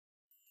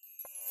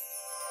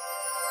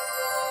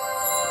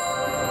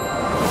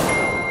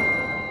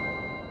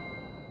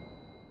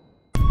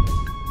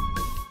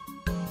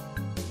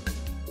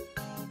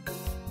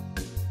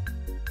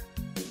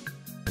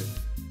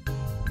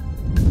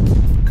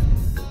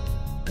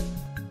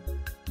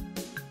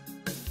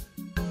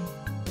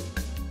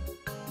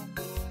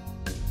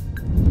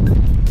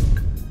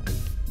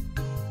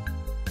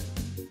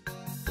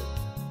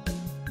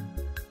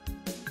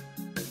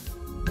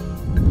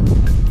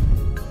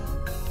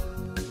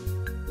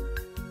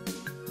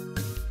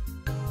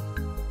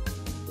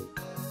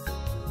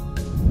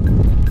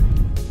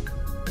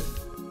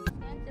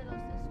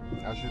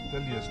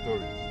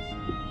story.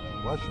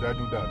 Why should I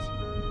do that?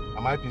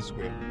 Am I P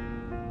square?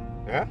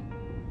 Yeah?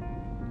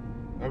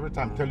 Every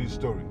time I tell you a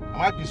story.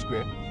 Am I P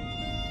square?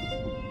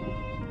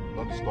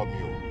 Don't disturb me.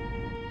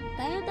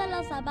 Can you tell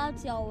us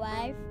about your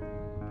wife,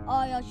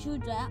 or your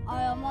children, or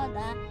your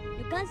mother?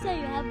 You can't say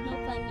you have no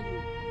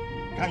family.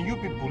 Can you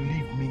people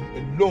leave me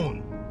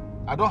alone?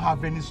 I don't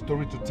have any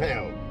story to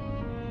tell.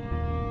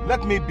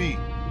 Let me be.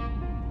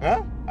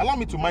 Huh? Allow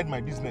me to mind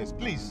my business,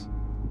 please.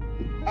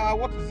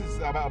 What is this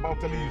about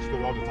telling you a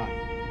story all the time?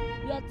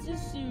 You are too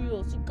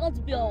serious. You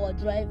can't be our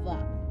driver.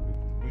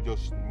 We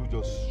just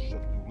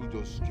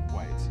keep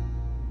quiet.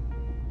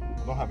 I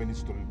don't have any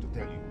story to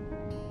tell you.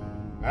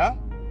 Huh?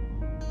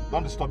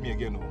 Don't disturb me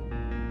again, no.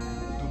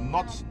 Do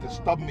not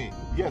disturb me.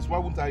 Yes, why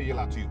wouldn't I yell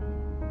at you?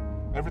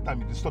 Every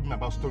time you disturb me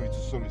about story to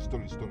story.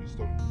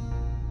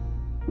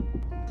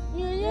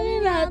 You're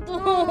yelling at us.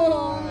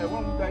 Why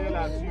wouldn't I yell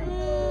at you?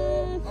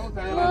 Why wouldn't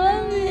I yell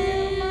at you?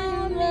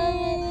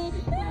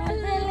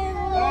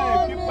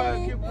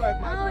 Hey, keep quiet,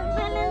 my friend.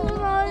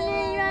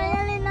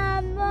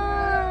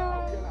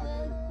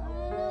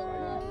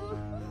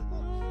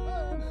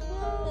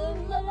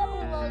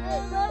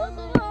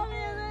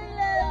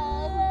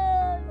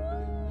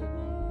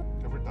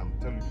 Every time I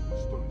tell you story.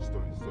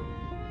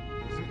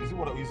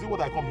 Is it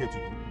what I come here to do?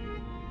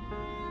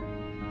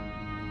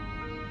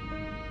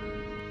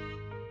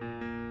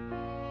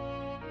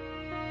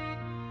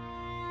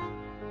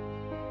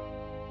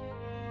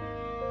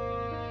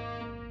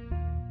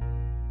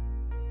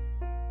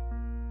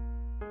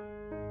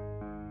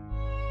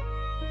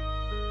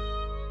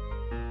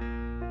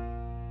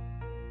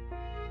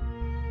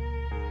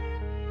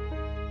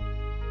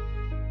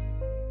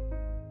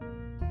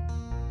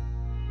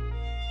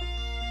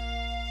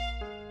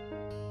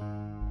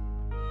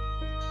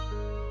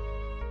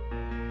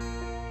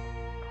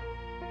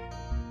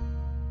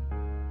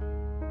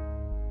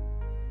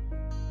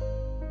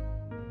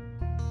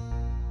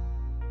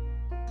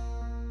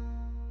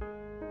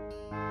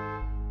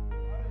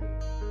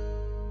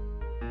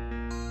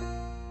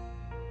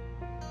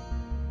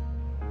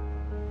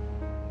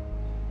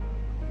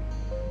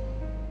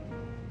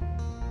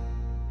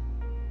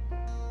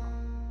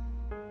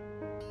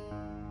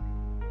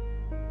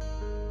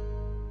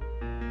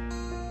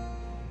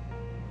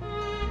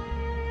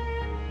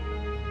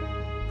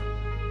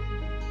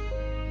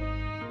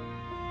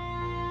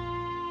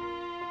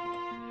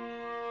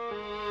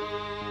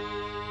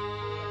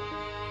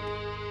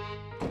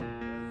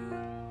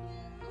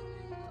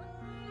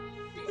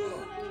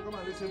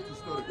 Listen to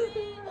story.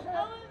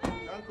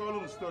 Can't call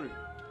him a story.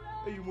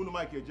 Hey, you munu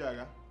Mike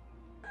Ejaga.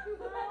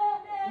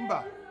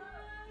 Mba.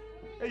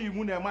 Hey, you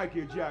munu Mike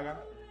Ejaga.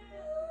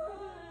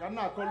 Can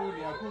I call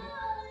you? I could.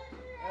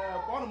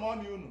 One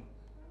morning, you know.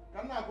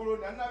 Can I call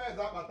you? And never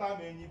that, but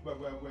I'm in you.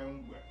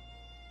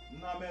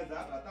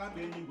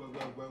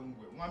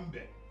 One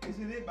bed. Is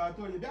it about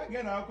you?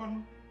 Again, I'll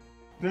come.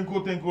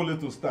 Tinkle,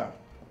 little star.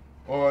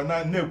 Or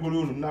not, no,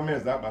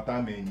 Namez that, but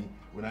I'm in you.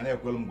 When I never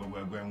call him,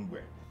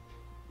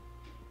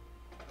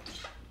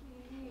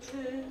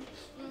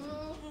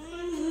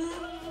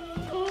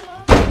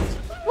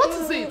 What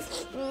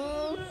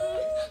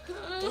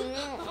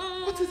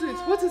is it?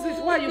 What is it?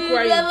 Why are you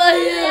crying?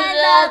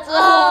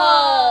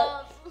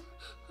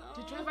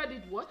 The driver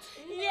did what?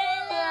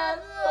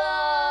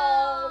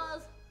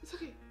 It's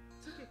okay.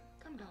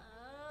 Calm down.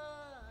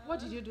 What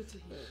did you do to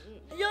him?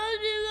 Just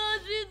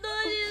because she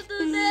told you to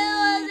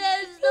tell us a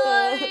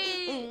story.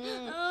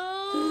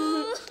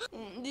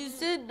 They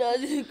said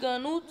that they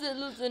cannot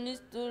tell us any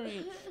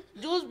story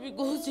just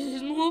because there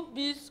is no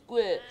P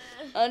square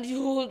and he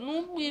was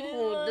not pay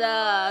for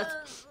that.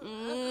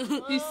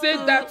 He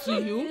said that to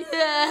you?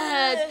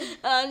 Yes,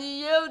 and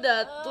he yelled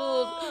at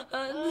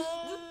us.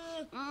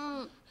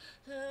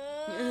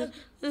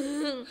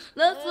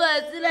 That's why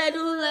I said I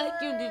don't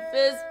like you in the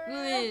first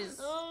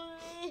place.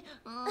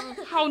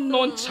 How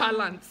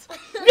nonchalant!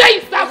 Where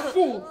is that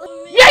fool?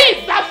 Where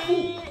is that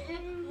fool?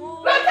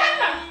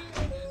 Rosanna!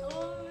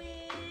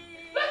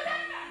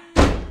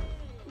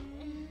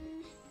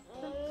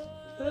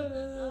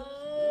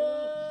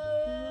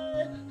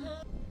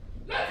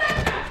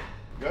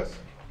 Yes?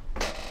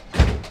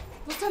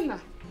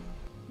 Rosanna,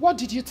 what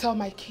did you tell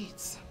my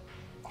kids?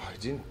 I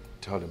didn't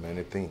tell them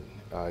anything.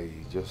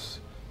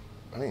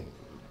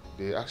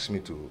 They asked me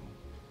to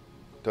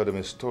tell them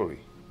a story.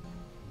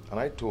 And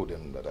I told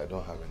them that I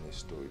don't have any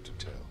story to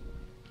tell.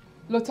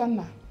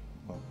 Lotanna,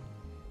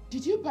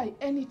 did you by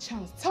any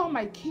chance tell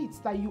my kids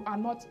that you are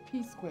not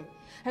P Square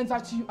and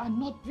that you are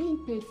not being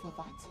paid for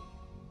that?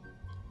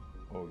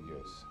 Oh,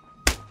 yes.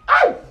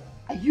 Ow!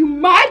 Are you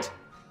mad?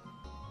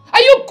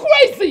 Are you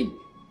crazy?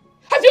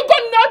 Have you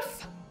gone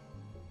nuts?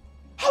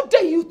 How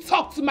dare you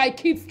talk to my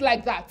kids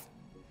like that?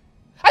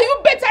 Are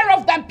you better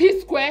off than P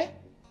Square?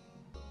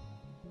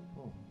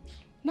 Oh.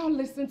 Now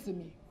listen to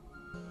me.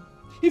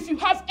 If you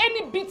have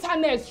any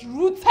bitterness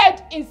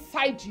rooted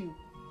inside you,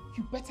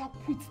 you better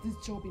quit this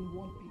job in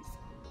one piece.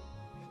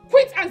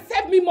 Quit and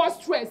save me more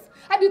stress,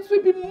 and it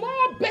will be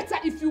more better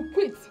if you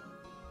quit,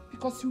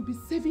 because you'll be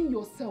saving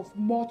yourself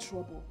more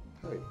trouble.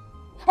 Hey.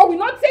 I will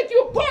not take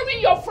you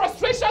pouring your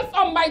frustrations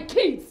on my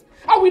kids.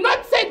 I will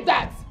not take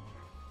that.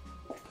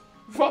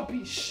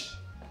 Rubbish.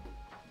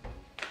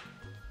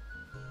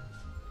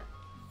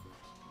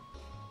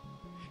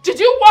 Did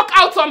you walk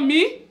out on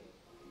me?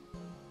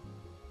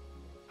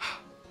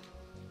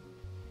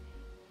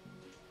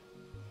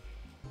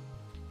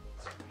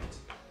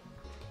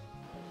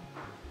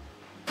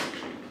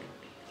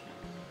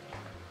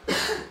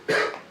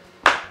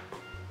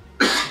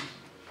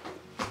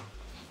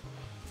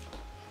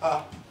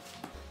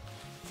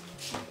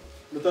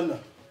 Lutana.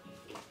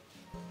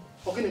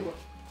 Okay,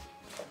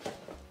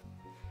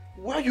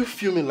 why are you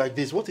fuming like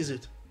this? What is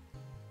it?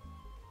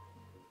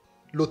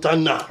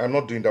 Lutana. I'm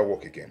not doing that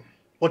work again.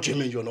 What do you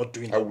mean you're not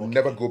doing that work? I will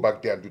never go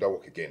back there and do that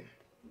work again.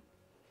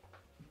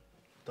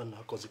 I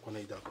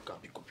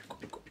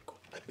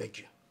beg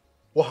you.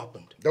 What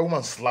happened? That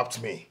woman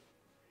slapped me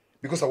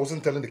because I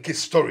wasn't telling the kids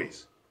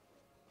stories.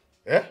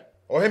 Eh?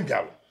 Or him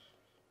bialo.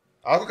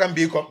 Ako kan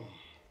be ko.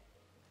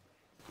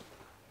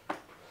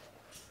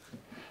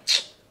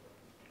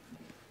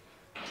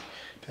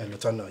 Hey,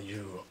 Lutana,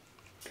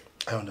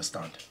 I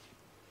understand.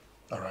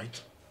 All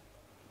right?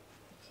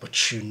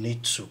 But you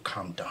need to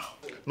calm down.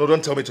 No,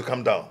 don't tell me to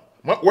calm down.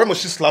 Why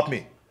must she slap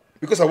me?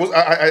 Because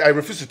I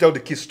refused to tell the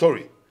kids'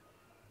 story.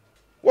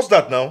 What's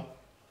that now?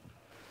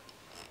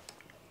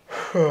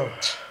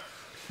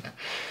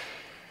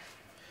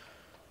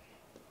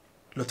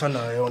 Lutana,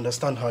 I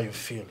understand how you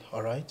feel,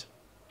 all right?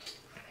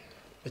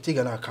 But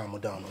you're gonna calm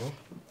down, oh?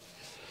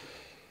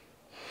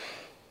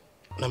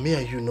 Now, me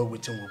and you know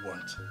what we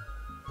want.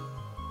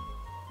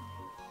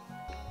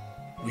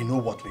 We know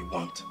what we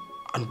want.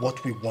 And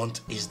what we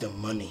want is the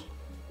money.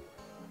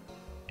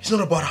 It's not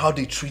about how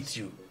they treat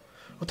you.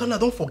 Lutana,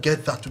 don't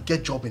forget that to get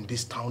a job in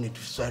this town is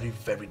very,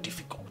 very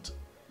difficult.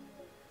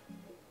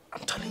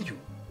 I'm telling you,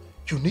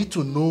 you need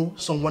to know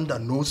someone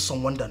that knows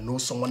someone that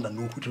knows someone that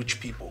knows rich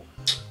people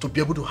to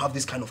be able to have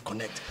this kind of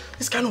connect.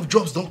 These kind of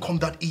jobs don't come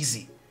that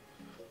easy.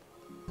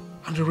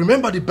 And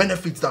remember the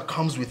benefits that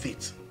comes with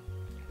it.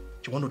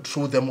 You want to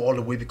throw them all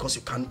away because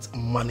you can't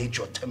manage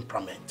your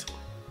temperament.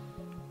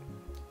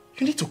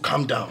 You need to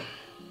calm down.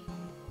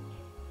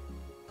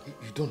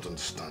 You don't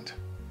understand.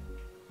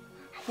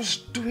 I was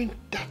doing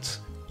that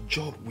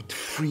job with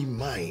free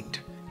mind.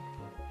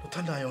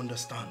 Lutana, I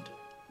understand.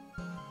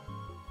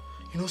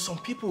 You know, some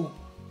people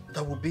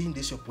that will be in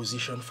this your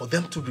position, for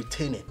them to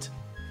retain it,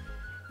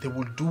 they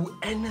will do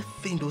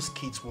anything those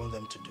kids want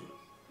them to do.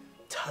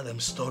 Tell them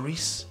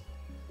stories,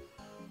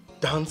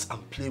 dance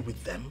and play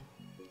with them.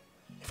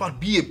 In fact,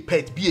 be a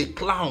pet, be a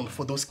clown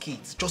for those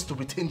kids, just to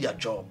retain their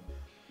job.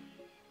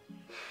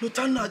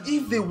 Lutana,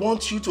 if they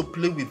want you to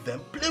play with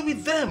them, play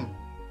with them.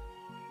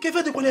 Play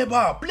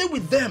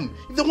with them.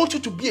 If they want you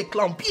to be a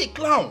clown, be a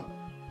clown.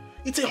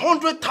 It's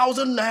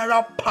 100,000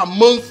 naira per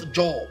month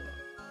job.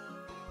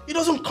 It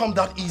doesn't come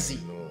that easy.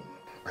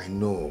 I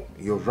know,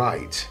 you're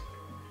right.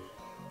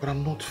 But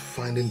I'm not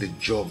finding the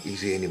job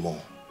easy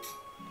anymore.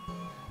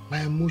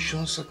 My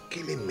emotions are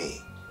killing me.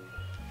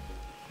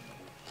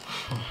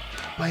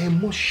 My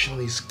emotion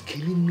is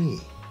killing me.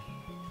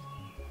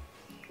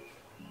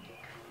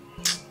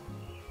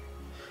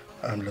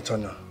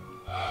 Lutana,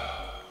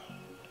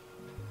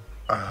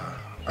 I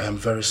am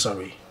very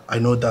sorry. I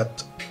know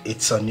that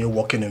it's a new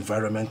working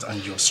environment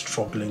and you're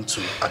struggling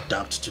to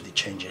adapt to the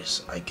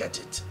changes. I get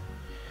it.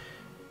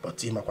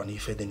 But you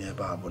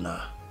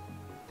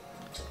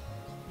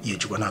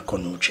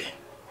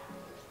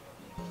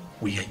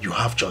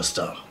have just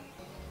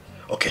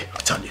okay,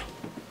 I'll tell you.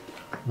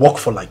 Work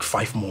for like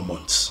 5 more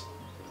months.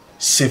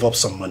 Save up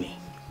some money.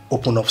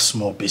 Open up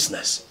small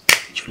business.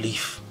 You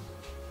leave.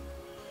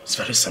 It's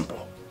very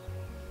simple.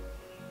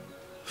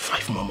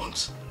 5 more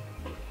months.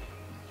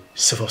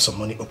 Save up some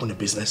money, open a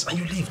business, and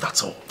you leave,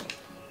 that's all.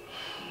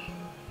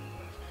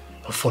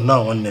 But for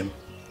now, on them,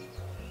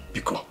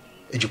 because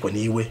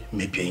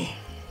maybe.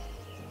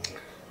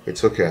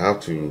 It's okay, I have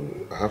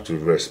to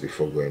rest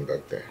before going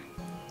back there.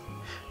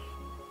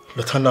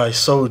 Lutana, I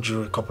saw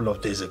you a couple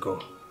of days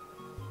ago.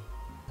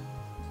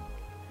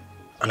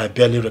 And I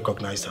barely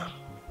recognized her.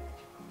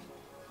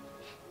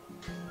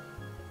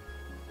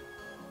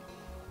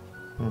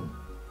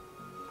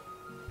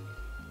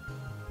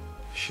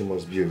 She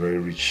must be a very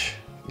rich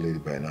lady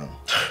by now.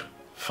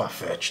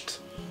 Far-fetched.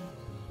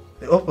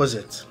 The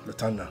opposite,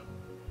 Lutana.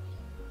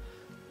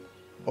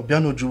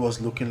 Obianoju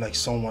was looking like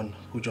someone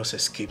who just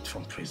escaped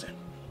from prison.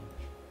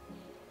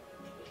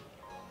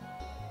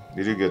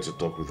 Did you get to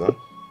talk with her?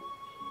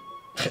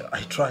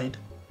 I tried.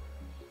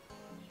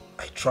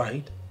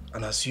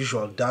 And as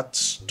usual, that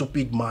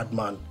stupid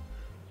madman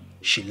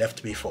she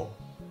left me for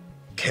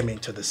came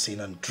into the scene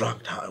and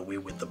dragged her away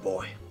with the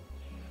boy.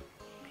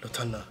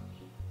 Lutana,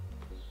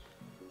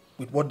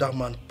 with what that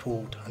man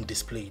pulled and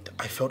displayed,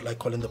 I felt like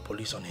calling the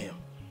police on him.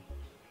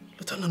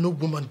 Lutana, no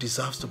woman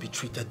deserves to be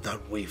treated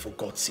that way, for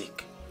God's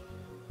sake.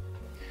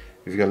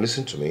 If you can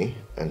listen to me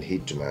and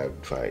heed to my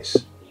advice,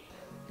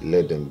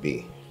 let them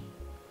be.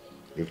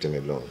 Leave them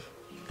alone.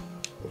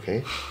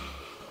 Okay?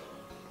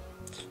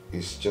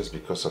 It's just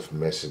because of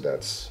mercy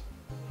that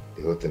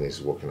the whole thing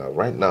is working out.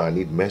 Right now, I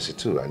need mercy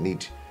too. I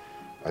need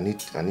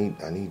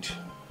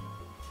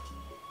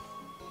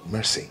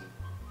mercy.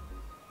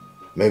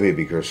 Maybe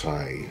because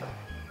I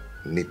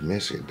need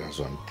mercy, that's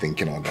why I'm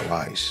thinking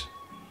otherwise.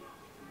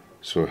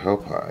 So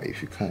help her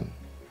if you can.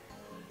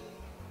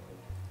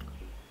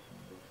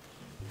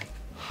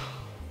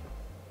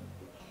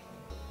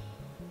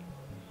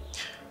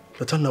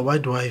 But Anna, why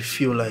do I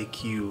feel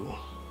like you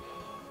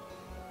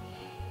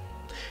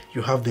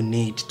have the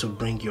need to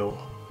bring your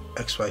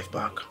ex-wife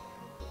back?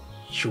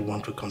 You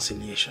want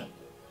reconciliation?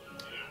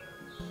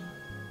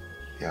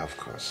 Yeah, of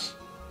course.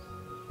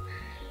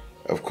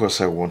 Of course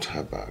I want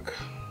her back.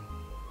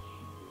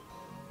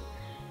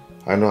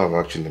 I know I've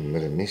actually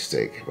made a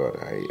mistake, but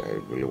I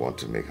really want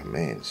to make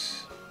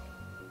amends.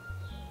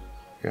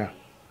 Yeah.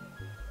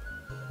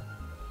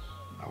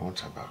 I want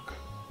her back.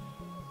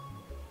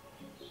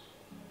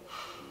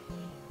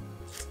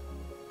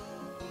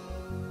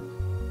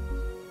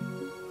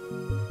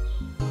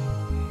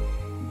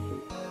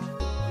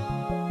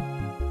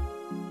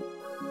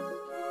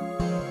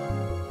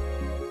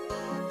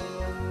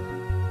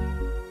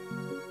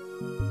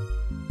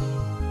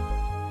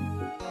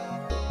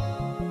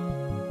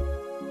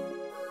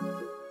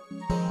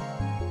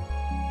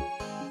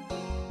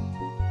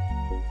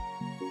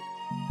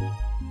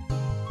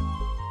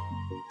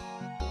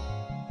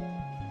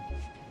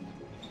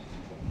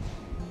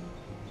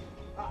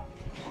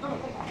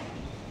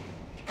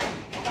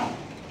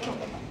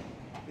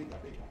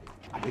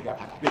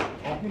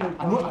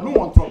 I don't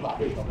want trouble.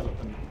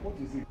 What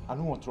is it? I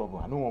don't want trouble.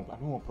 I don't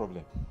want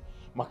problem.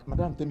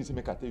 Madam tell me, say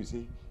make I tell you,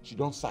 say she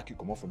don't sack you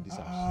come out from this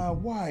house.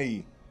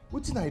 Why?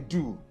 What did I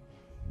do?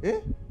 Eh?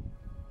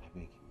 I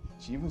beg.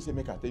 She even say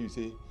make I tell you,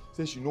 say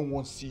she don't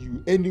want to see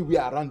you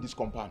anywhere around this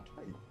compound.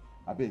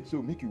 I beg.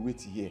 So make you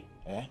wait here.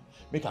 Eh?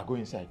 Make her go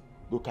inside.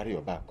 Go carry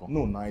your bag. Come.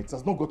 No, nah, it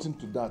has not gotten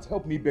to that.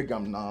 Help me beg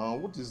him now.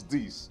 What is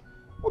this?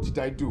 What did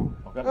I do?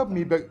 Okay, help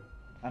me beg.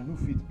 And who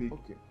feed beg?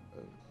 Okay.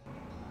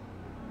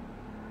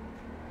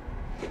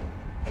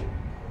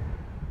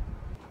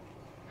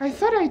 I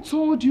thought I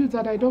told you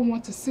that I don't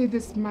want to see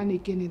this man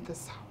again in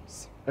this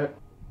house.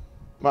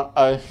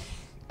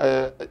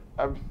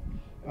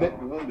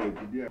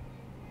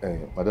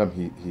 Madam,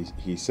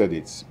 he said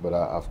it, but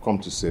I've come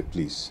to say,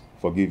 please,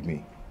 forgive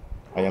me.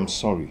 I am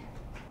sorry.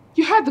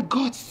 You had the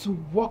guts to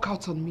walk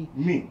out on me.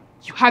 Me?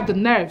 You had the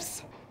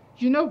nerves.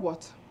 You know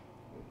what?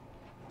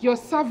 Your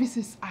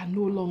services are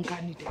no longer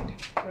needed.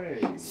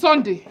 Hey.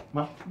 Sunday,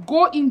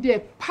 go in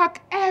there,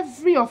 pack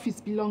every of his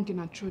belongings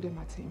and throw them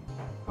at him.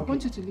 I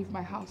want you to leave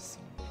my house.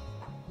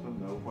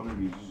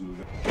 Mommy,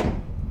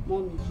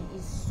 he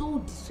is so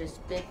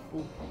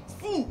disrespectful.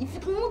 See, if you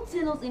cannot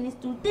tell us any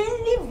story,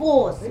 then leave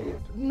us.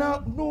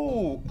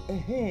 No.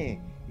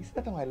 You see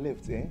that time I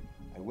left, I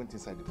went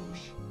inside the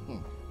bush.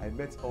 I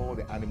met all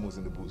the animals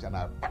in the bush and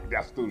I packed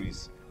their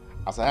stories.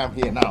 As I am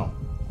here now,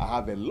 I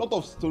have a lot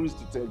of stories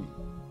to tell you.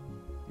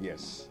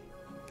 Yes.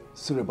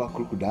 Story about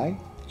crocodile,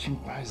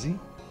 chimpanzee,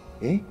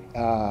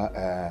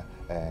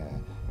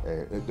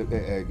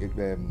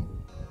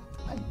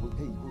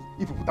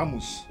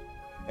 hippopotamus,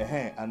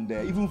 and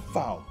even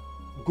fowl,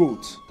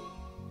 goat,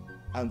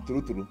 and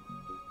turtle.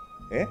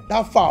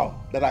 That fowl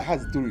that I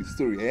had the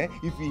story,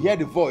 if you hear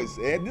the voice,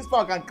 this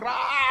fowl can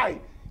cry.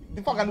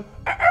 The fowl can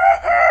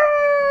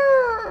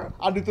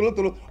and the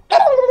turtle.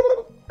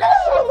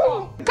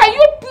 Can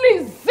you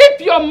please zip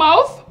your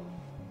mouth?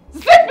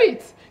 Zip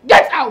it!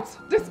 Get out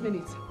this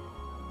minute.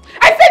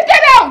 I said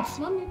get out!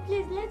 Mommy,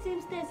 please let him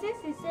stay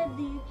since he said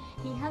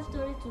he has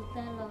stories to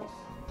tell us.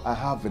 I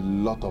have a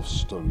lot of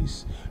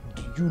stories.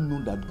 Do you know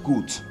that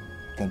goat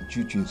can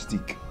chew chewing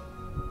stick?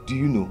 Do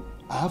you know?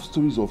 I have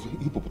stories of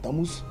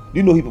hippopotamus. Do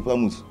you know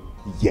hippopotamus?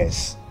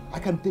 Yes. I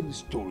can tell you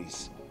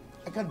stories.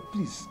 I can,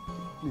 please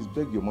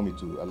beg your mommy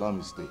to allow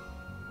me to stay.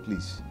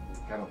 Please.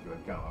 Kind of your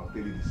account. I'll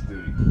tell you the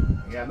story.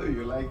 Yeah, I know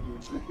you like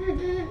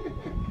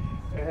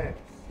it.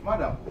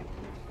 Madam.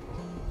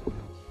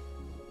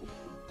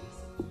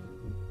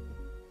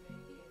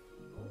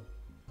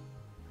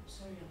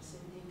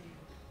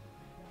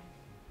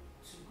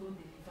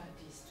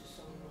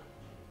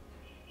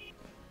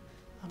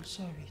 I'm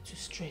sorry to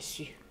stress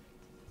you,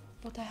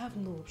 but I have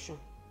no option.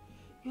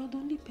 You're the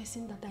only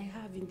person that I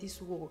have in this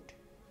world.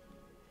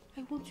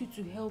 I want you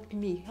to help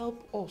me,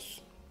 help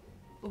us,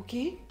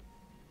 okay?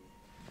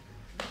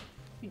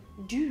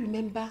 Do you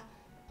remember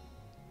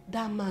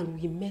that man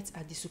we met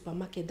at the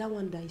supermarket, that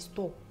one that is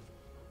tall?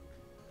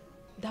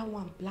 That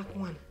one, black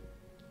one.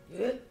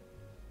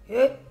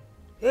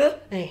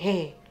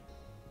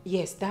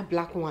 Yes, that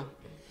black one.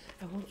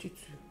 I want you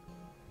to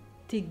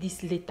take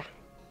this letter.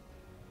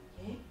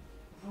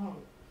 Run,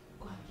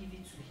 go and give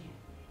it to him.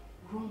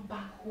 Run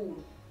back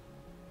home.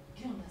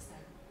 Do you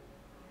understand?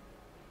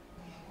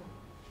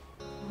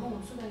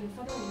 Run so that your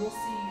father will not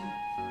see you.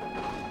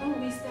 Don't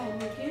waste time,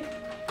 okay?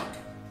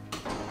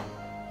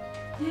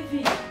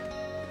 David,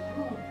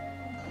 run.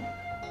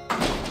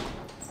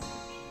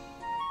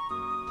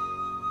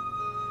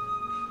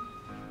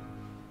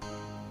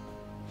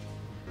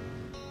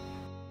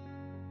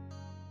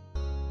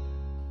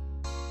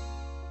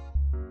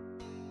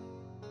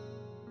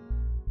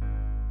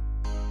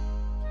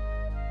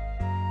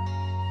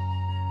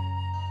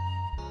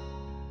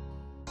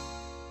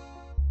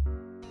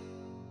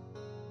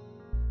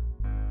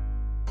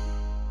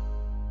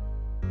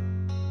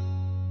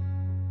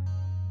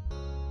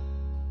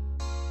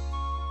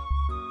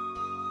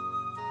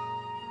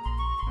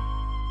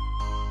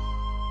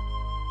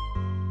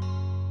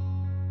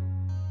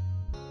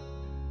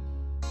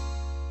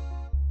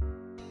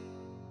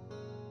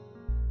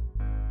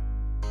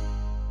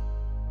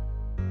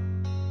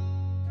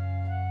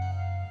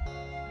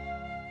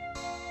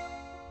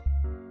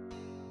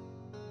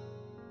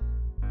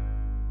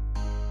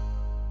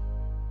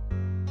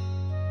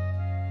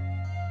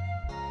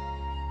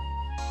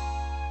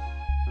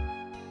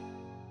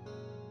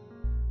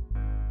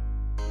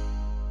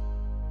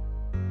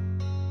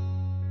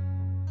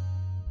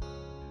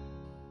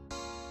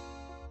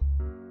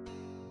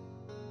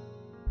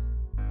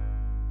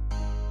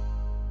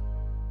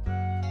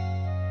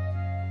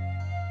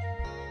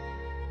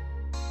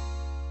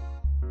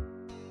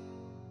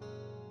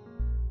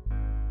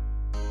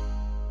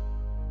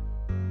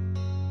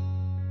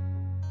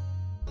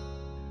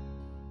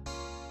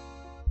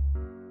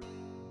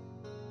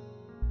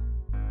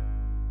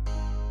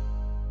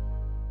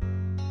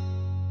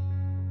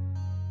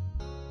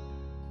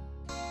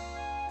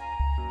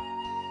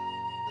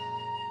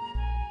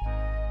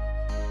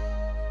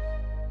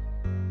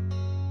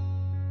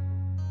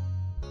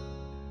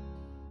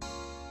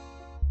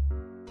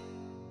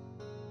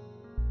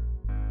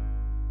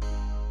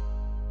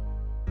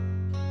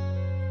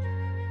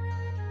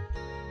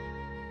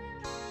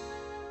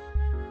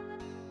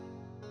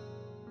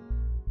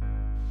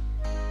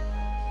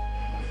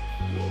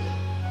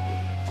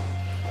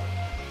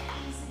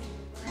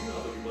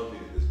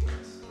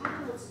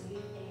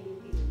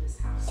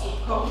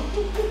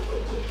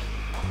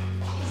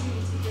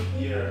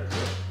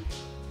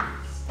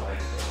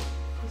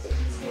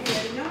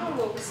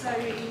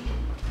 sorry.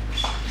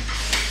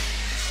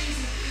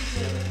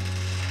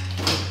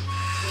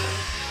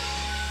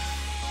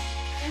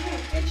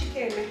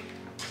 Iyke,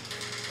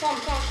 come.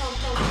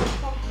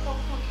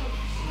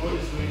 What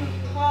is going on?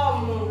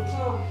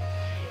 Come.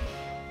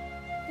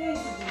 Here is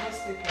the divorce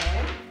paper,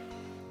 eh?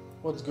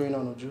 What's going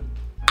on, Uju?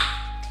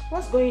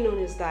 What's going on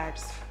is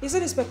that, you see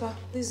this paper?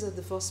 This is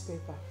the first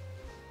paper.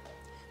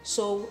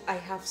 So I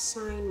have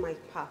signed my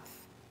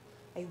path.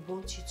 I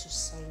want you to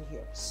sign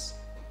yours.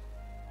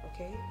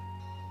 Okay?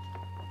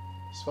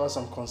 As far as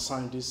I'm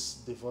concerned, this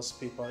divorce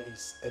paper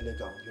is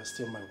illegal. You're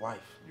still my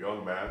wife.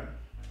 Young man,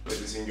 it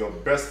is in your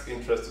best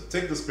interest to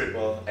take this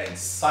paper and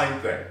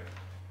sign them.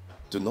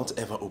 Do not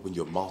ever open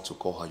your mouth to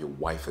call her your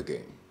wife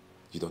again.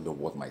 You don't know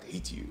what might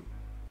hit you.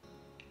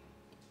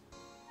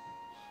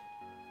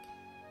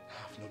 I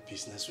have no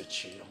business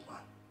with you, young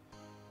man.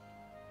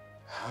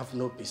 I have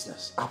no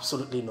business,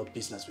 absolutely no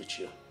business with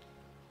you.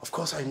 Of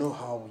course, I know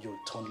how you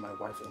turned my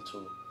wife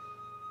into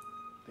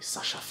the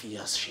Sasha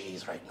Fias she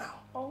is right now.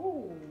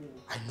 Oh.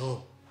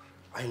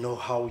 I know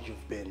how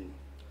you've been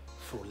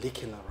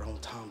frolicking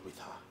around town with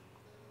her.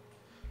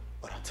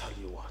 But I'll tell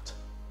you what,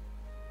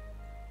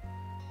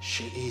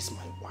 she is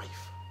my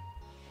wife.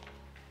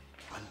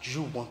 And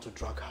you want to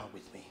drag her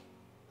with me.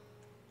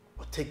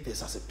 But take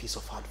this as a piece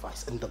of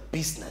advice. In the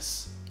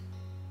business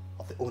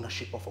of the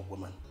ownership of a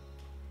woman,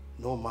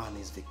 no man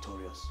is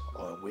victorious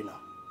or a winner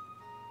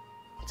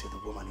until the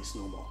woman is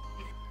no more.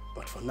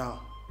 But for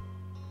now,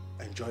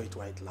 enjoy it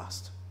while it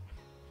lasts.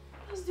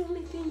 That's the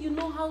only thing you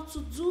know how to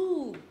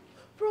do.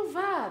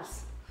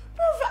 Proverbs.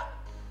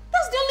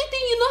 That's the only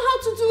thing you know how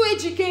to do,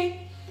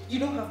 Iyke. You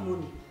don't have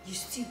money. You're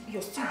still doing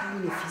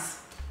a fees.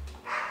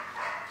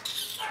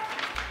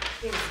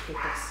 Here's the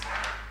papers.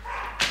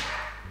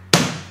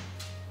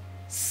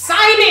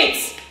 Sign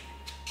it!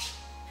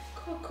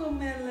 Coco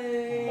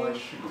Melon. My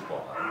sugar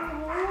pie.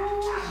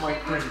 Oh, My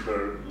pretty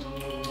bird. I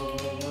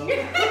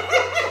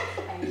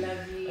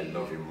love you. I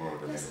love you more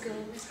than Let's go.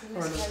 Let's go.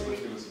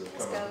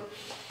 Let's go.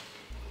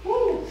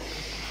 Woo!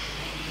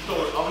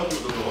 Door, I'll help you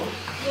with the door.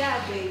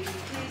 Yeah, baby.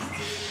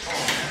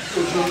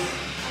 Please do.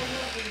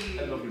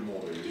 I love you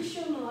more, baby. You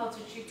sure know how to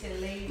treat a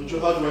lady. Uju,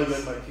 how do I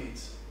get my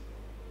kids?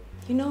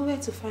 You know where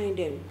to find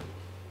them.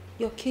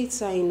 Your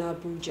kids are in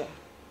Abuja,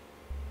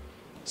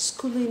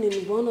 schooling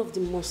in one of the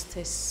most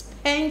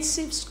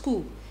expensive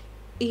schools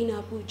in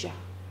Abuja,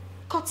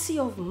 courtesy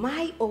of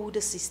my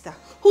older sister,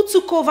 who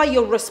took over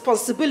your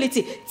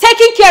responsibility,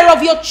 taking care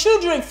of your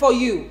children for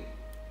you.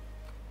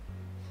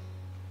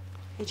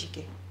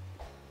 Iyke,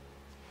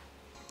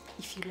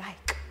 if you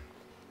like,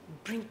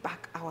 bring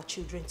back our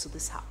children to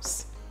this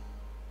house.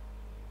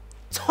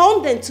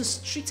 Turn them to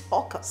street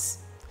hawkers.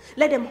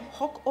 Let them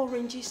hawk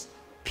oranges,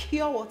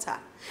 pure water,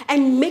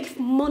 and make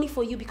money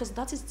for you, because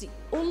that is the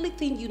only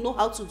thing you know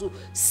how to do.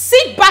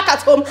 Sit back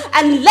at home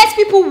and let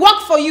people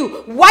work for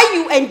you while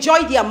you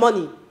enjoy their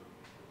money.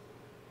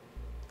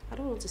 I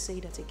don't want to say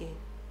that again.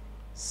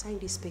 Sign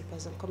these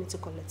papers. I'm coming to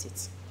collect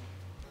it.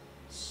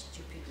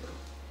 Stupid man.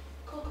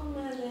 Coco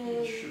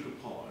Melon. Sugar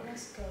pie.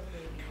 Let's go,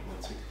 baby. Come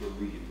on, take the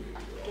lead, baby.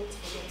 Don't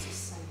forget to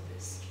sign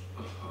this. I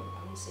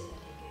won't say that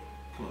again.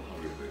 Come on,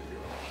 hurry, baby.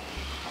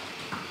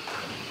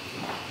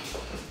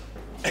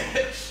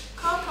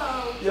 Coco.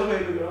 Yeah,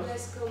 baby girl.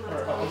 Let's go, my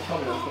Alright, darling. I'm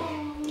coming.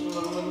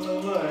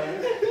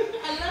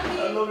 I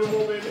love you. You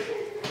more, baby.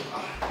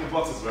 Your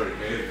box is very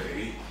big,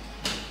 baby.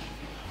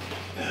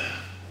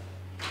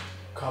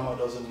 Karma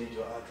doesn't need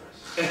your address.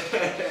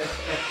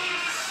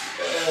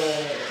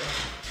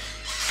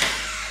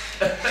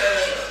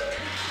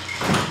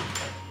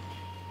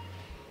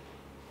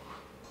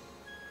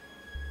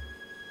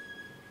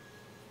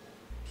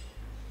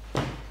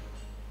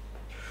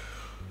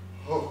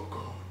 Oh,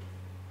 God.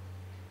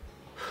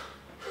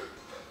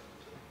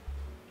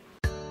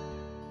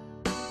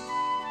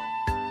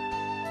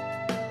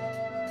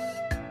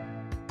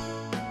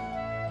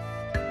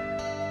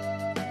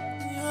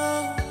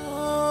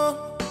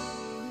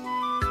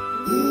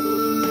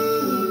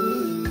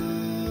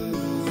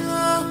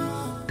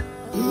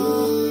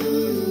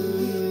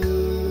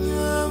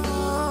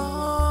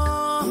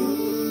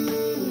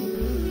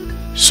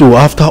 So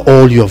after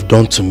all you have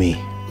done to me,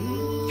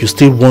 you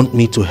still want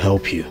me to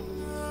help you?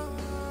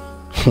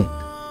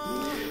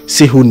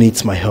 See who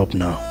needs my help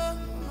now.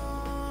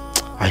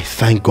 I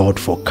thank God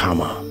for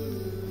karma.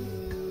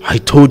 I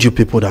told you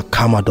people that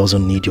karma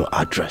doesn't need your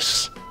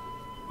address.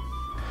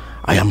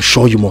 I am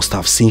sure you must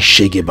have seen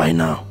Shege by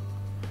now.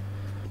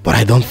 But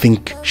I don't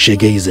think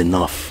Shege is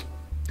enough.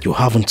 You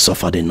haven't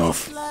suffered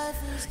enough.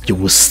 You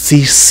will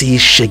still see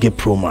Shege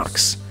Pro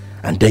Max,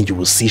 and then you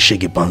will see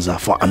Shege Banza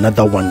for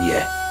another 1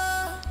 year.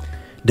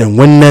 Then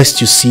when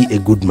next you see a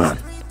good man,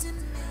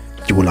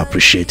 you will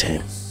appreciate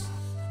him.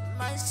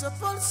 My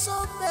support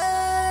so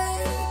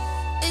bad,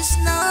 it's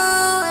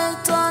now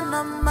a turn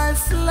on my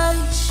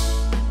flesh.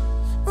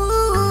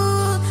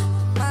 Ooh,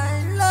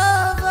 my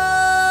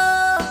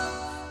lover,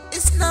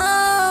 it's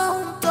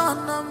now a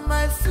turn on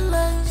my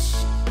flesh.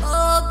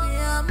 Oh, be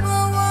a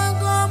more.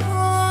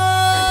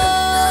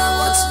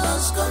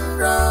 What's gone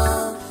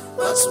wrong?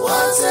 What's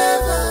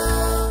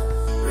whatever?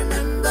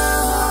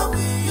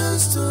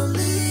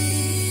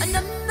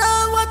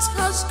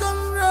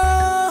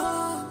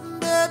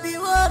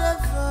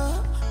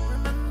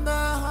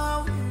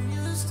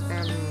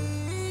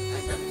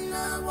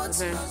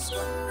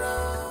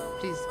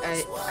 Please,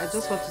 I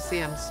just want to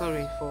say I'm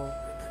sorry for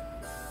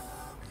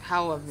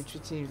how I've been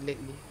treating you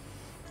lately.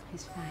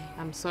 It's fine.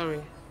 I'm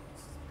sorry.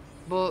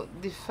 But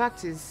the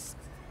fact is,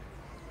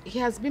 he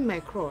has been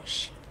my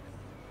crush.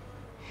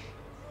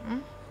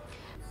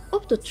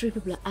 Up to 3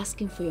 people are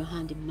asking for your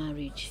hand in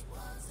marriage.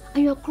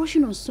 And you're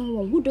crushing on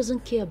someone who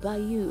doesn't care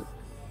about you.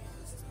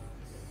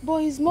 But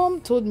his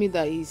mom told me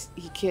that he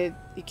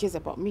cares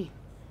about me.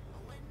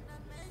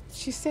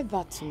 She said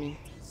that to me.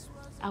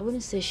 I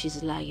wouldn't say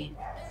she's lying.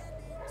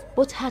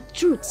 But her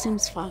truth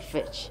seems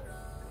far-fetched.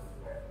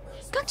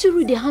 Can't you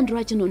read the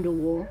handwriting on the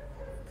wall?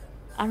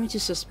 Aren't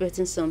you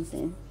suspecting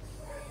something?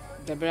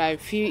 Deborah, I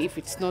feel if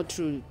it's not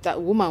true,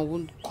 that woman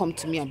won't come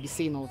to me and be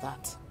saying all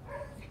that.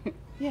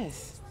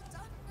 Yes.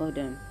 Hold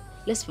on.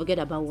 Let's forget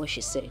about what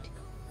she said.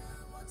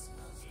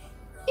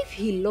 If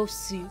he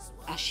loves you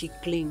as she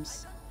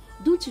claims,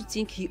 don't you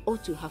think he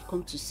ought to have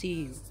come to see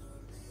you?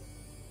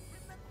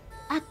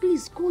 At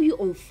least call you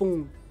on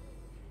phone.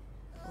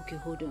 Okay,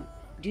 hold on.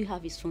 Do you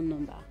have his phone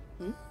number?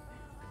 No,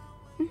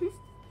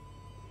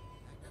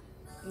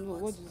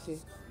 what did you say?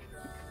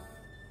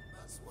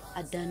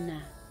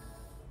 Adana,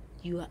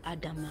 you are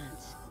adamant.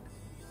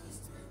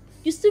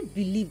 You still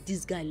believe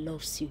this guy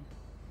loves you.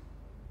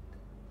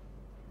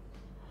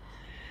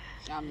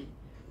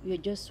 You're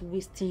just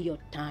wasting your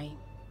time.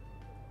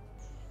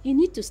 You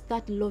need to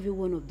start loving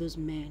one of those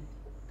men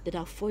that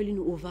are falling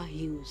over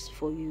heels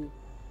for you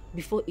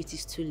before it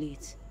is too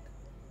late.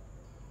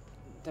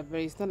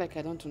 Deborah, it's not like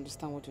I don't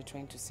understand what you're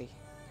trying to say.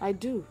 I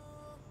do.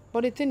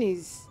 But the thing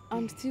is,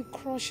 I'm still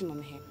crushing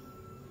on him.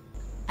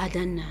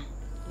 Adana,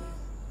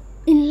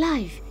 in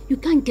life, you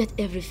can't get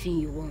everything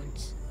you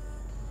want.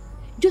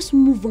 Just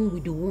move on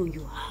with the one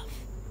you have.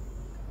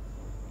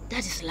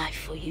 That is life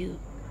for you.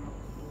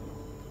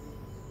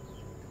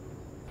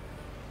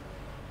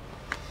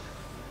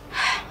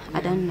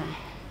 Adana,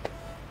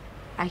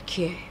 I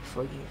care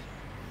for you.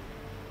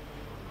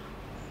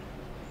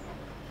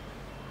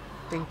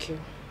 Thank you.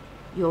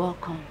 You're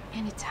welcome.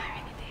 Anytime,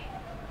 any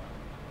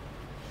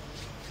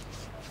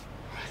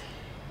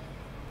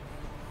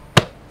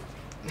day.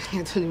 I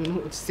don't even know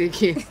what to say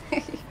again.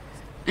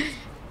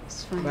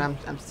 It's fine. But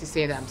I'm still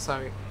saying that I'm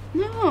sorry.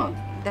 No,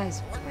 that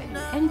is fine.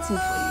 Anything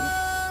for you.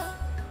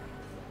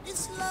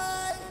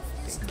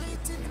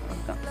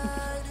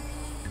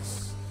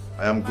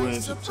 I am going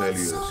to tell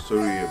you a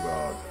story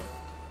about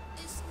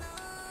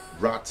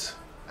rat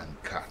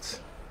and cat.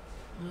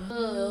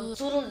 Told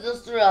him the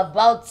story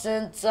about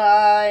 10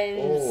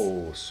 times.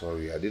 Oh,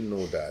 sorry, I didn't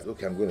know that.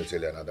 Okay, I'm going to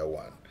tell you another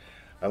one.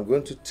 I'm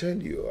going to tell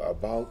you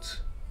about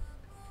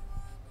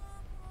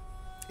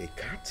a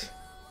cat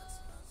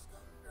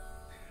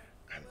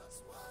and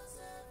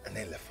an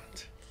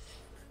elephant.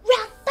 We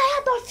are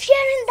tired of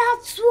hearing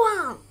that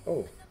one.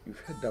 Oh, you've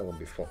heard that one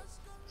before.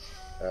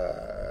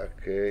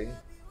 Okay,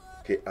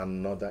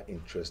 another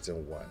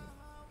interesting one.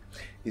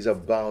 It's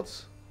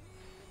about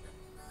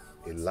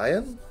a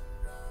lion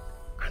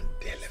and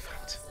the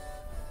elephant.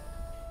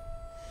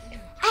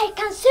 I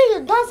can see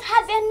you don't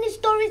have any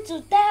story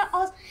to tell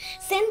us.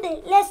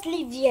 Cindy, let's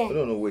leave here.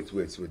 Oh, no, wait.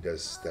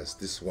 There's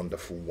this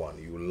wonderful one.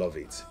 You will love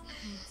it.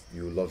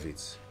 You will love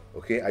it.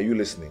 Okay, are you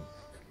listening?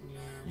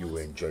 You will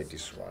enjoy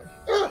this one.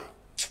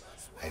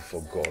 I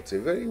forgot. A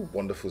very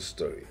wonderful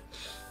story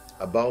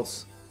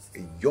about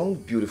a young,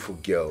 beautiful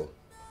girl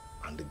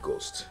and the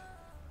ghost.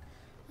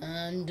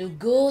 And the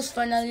ghost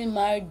finally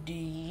married the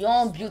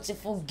young,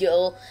 beautiful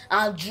girl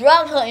and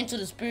dragged her into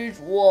the spirit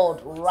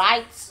world,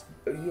 right?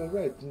 You're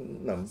right,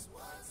 Nam.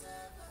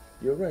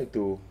 You're right,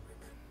 though.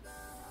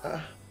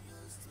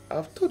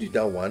 I've told you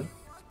that one.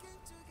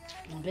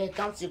 But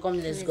can't you come?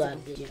 Let's go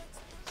again.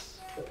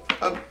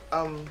 Hey.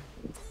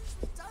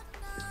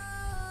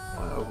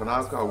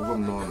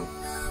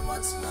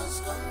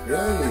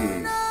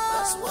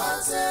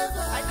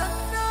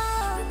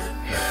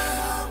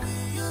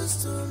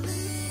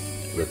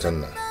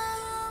 Rotanna,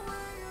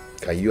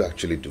 can you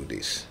actually do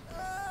this?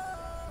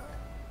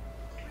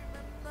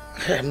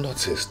 I am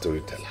not a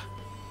storyteller.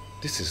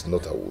 This is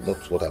not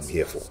what I'm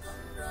here for.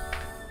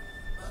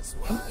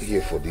 I'm not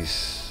here for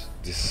this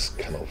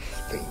kind of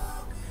thing.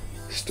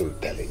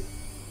 Storytelling.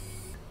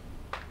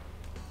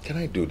 Can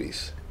I do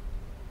this?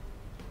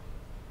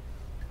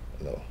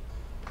 No.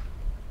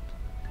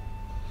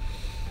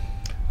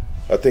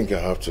 I think I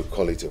have to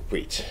call it a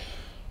quit.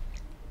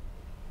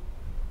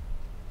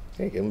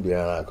 I can be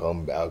a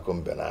come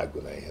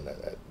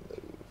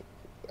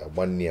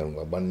one year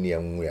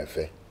we are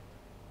fair.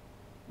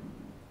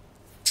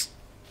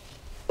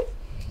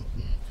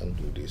 Can't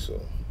do this so.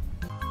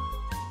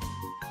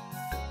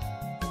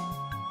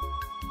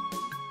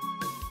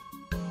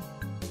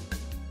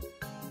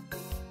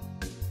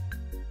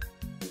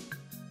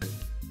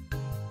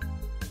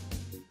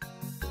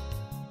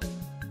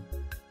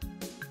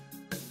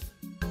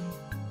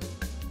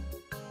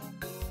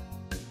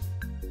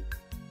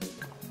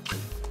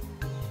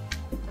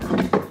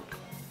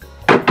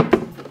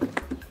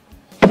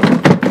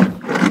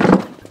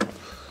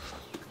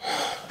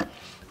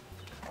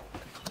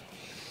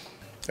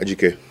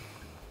 Iyke,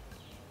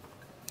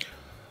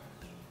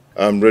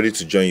 I'm ready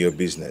to join your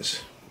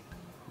business.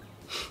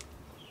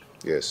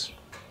 Yes.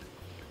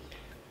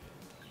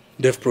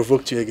 They've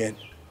provoked you again.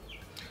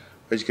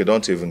 Iyke,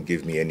 don't even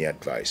give me any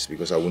advice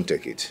because I won't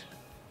take it.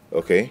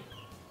 Okay?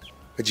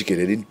 Iyke,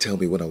 they didn't tell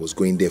me when I was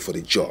going there for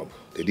the job.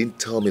 They didn't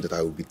tell me that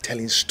I would be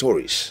telling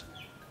stories.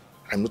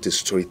 I'm not a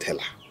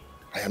storyteller.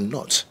 I am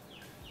not.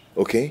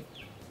 Okay?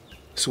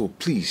 So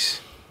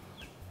please,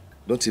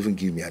 don't even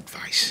give me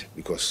advice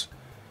because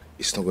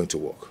it's not going to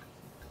work.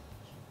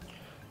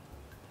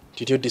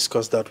 Did you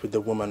discuss that with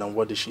the woman and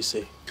what did she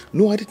say?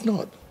 No, I did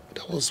not.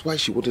 That was why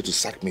she wanted to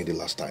sack me the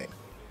last time.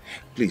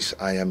 Please,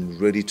 I am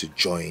ready to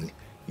join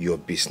your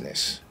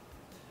business.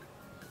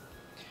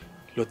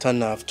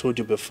 Lutana, I've told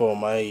you before,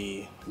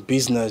 my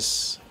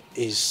business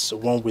is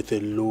one with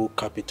a low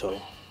capital.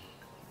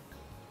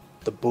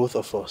 The both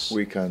of us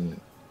We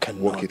can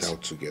cannot work it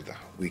out together.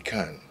 We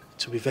can.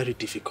 It will be very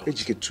difficult.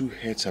 Iyke, 2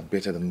 heads are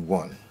better than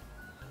 1.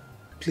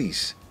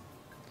 Please,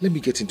 let me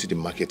get into the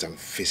market and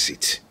face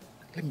it.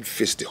 Let me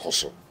face the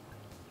hustle.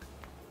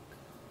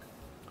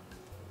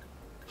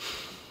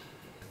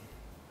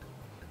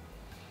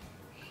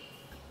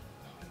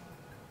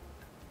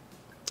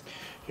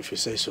 If you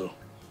say so.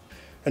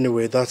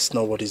 Anyway, that's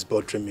not what is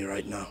bothering me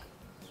right now.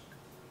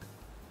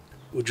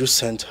 Uju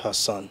sent her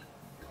son,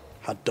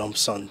 her dumb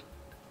son,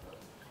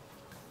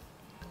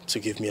 to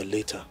give me a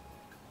letter.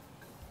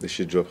 Did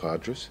she drop her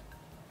address?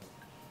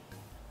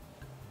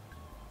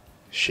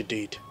 She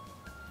did.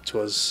 It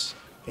was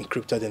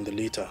encrypted in the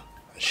letter.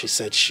 And she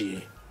said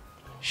she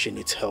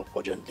needs help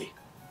urgently.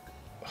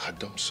 Her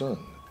dumb son?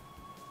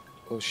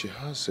 Oh, she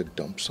has a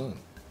dumb son.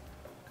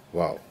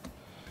 Wow.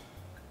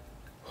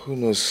 Who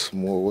knows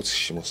more what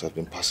she must have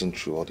been passing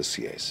through all these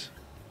years.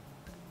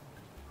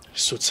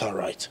 Suits her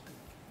right.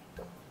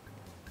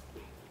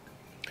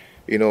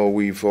 You know,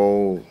 we've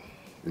all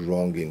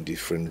wronged in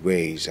different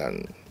ways,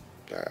 and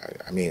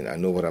I mean, I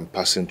know what I'm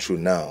passing through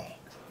now,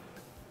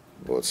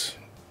 but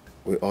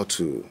we ought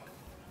to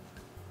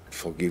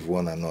forgive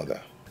one another.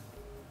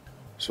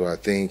 So I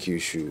think you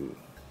should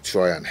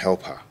try and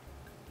help her.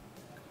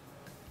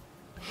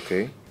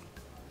 Okay?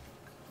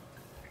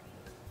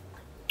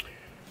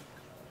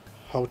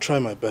 I'll try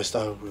my best,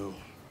 I will.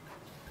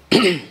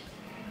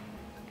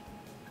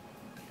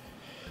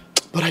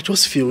 But I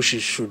just feel she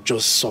should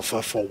just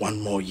suffer for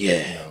 1 more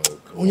year.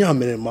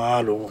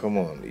 No, come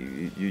on.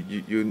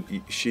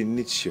 She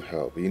needs your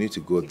help. You need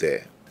to go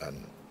there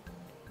and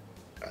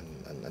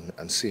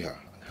see her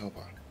and help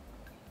her.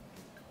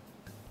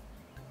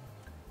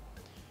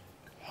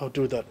 I'll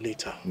do that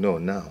later. No,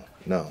 now.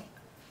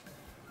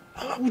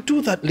 I will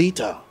do that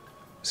later.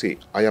 See,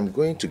 I am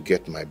going to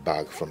get my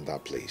bag from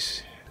that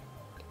place.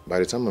 By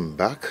the time I'm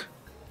back,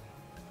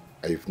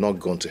 I've not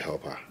gone to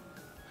help her.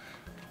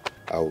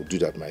 I will do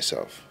that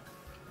myself.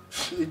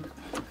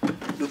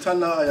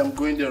 Lieutenant, I am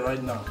going there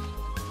right now.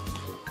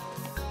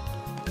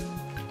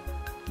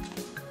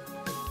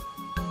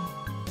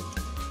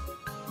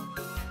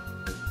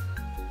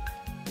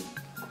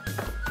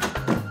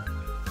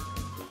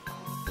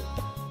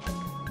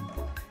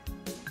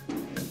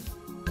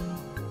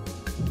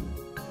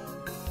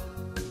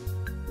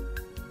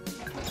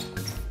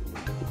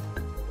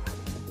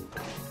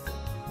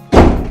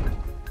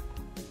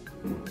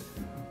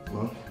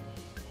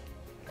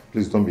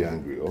 Please don't be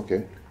angry,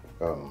 okay?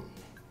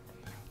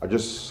 I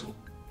just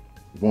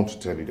want to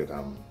tell you that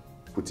I'm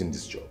quitting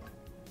this job.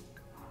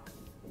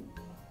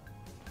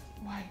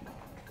 Why?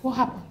 What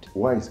happened?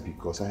 Why is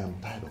because I am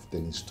tired of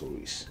telling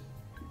stories.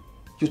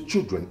 Your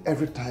children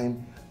every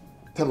time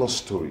tell us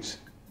stories.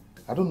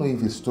 I don't know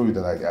if it's a story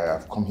that I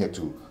have come here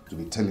to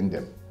be telling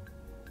them.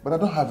 But I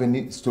don't have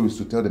any stories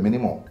to tell them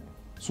anymore.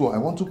 So I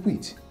want to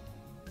quit.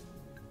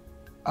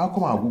 How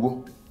come I'll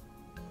go?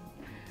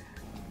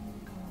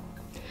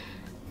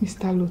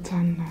 Mr.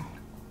 Lutana,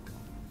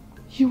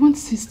 you won't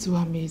cease to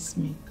amaze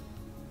me.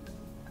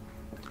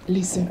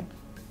 Listen,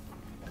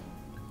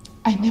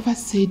 I never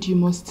said you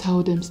must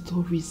tell them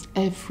stories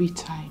every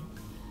time.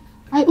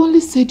 I only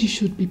said you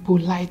should be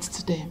polite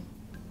to them.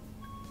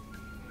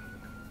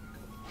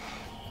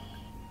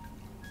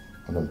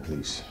 Madam,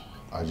 please,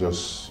 I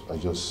just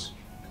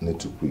need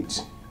to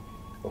quit,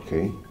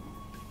 okay?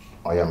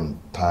 I am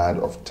tired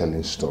of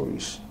telling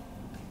stories.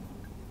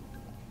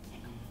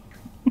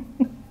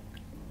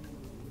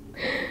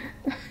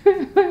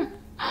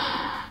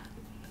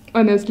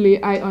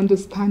 Honestly, I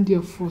understand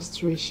your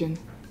frustration.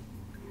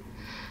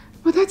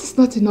 But that is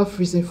not enough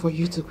reason for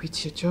you to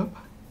quit your job.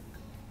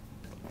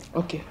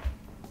 Okay.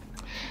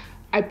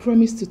 I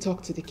promise to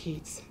talk to the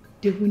kids.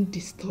 They won't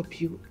disturb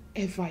you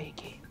ever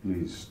again.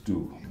 Please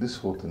do. This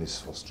whole thing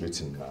is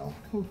frustrating now.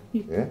 Oh,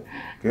 yeah?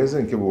 Every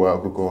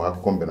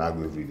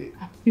day.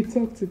 You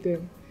talk to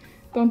them.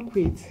 Don't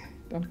quit.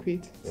 Don't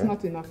quit. It's Yeah?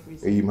 not enough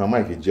reason. Hey,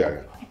 Mama, thank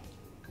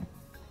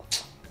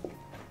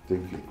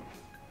you.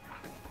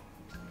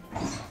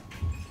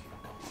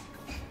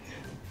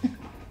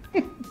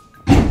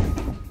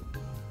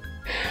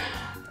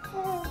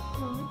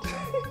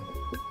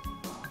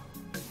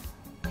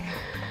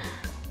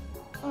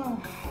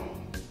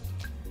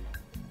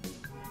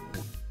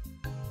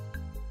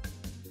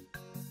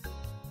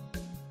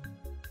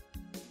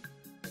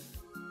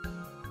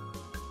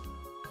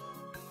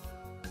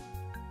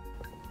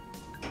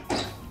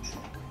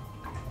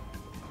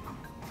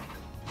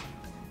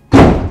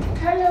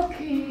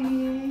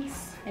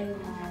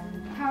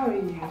 How are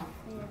you?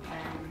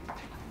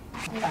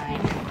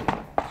 Fine.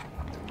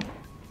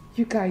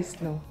 You guys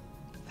know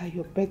that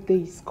your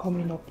birthday is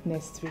coming up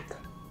next week,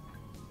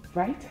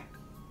 right?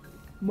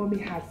 Mommy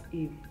has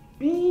a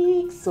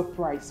big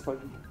surprise for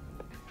you.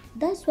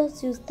 That's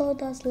what you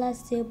told us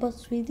last year, but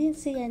we didn't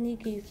see any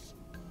gifts.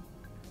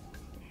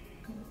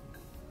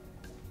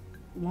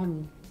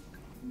 Mommy,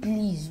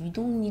 please, we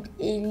don't need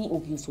any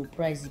of your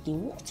surprise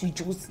again. What we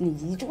just need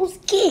is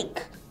just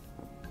cake.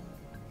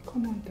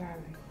 Come on,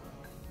 darling.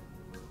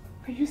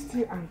 Are you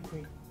still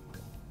angry?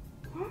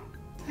 Huh?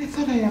 I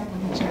thought I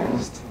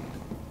apologized.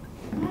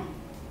 Huh?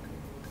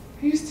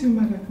 Are you still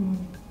mad at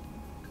Mommy?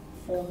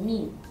 For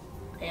me,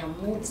 I am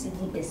not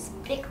even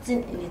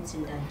expecting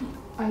anything that day.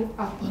 I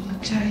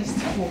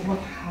apologized for what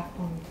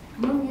happened.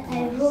 Mommy,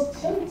 I hope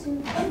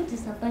don't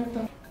disappoint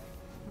us.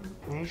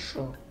 Are you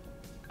sure?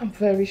 I'm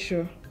very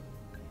sure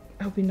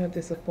I will not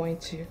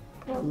disappoint you.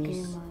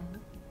 Okay, Mom.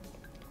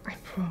 I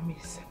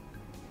promise.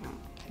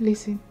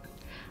 Listen,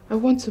 I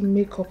want to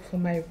make up for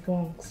my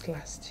wrongs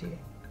last year.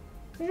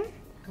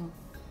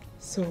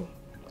 So,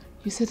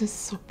 you see the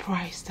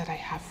surprise that I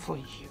have for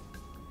you.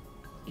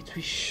 It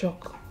will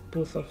shock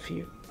both of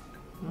you.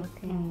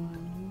 Okay.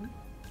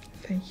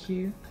 Thank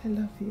you. I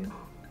love you.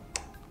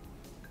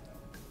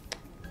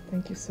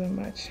 Thank you so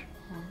much.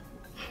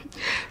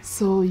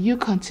 So you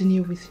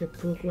continue with your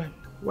program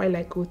while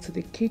I go to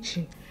the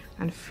kitchen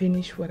and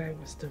finish what I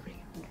was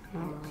doing.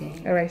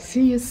 Okay. All right,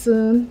 see you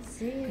soon.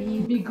 See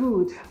you. Be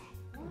good.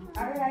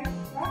 All right.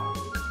 Bye.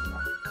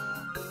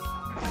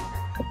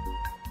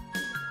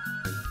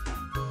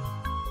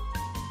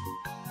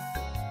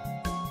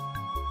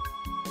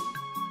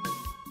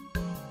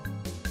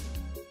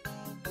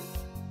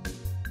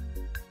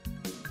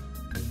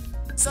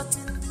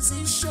 Certain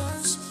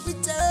decisions we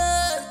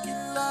take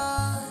in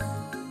life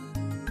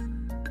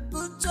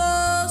put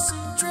us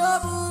in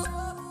trouble,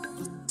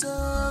 put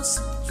us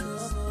in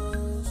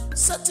trouble.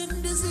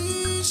 Certain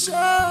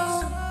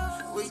decisions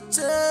we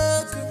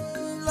take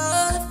in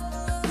life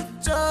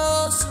put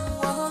us in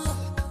wahala.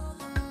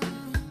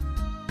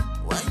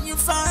 When you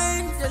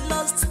find the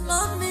lost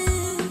money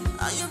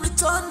and you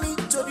return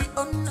it to the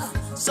owner,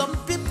 some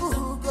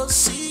people go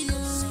see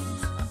you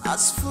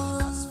as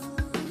fools.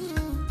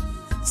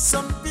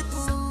 Some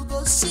people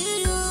go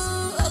see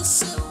you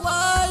as a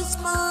wise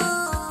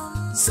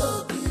man.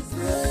 So be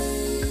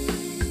brave.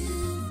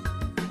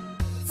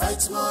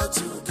 Fight what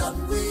you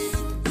can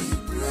win. Be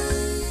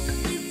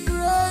brave. Be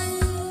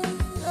brave.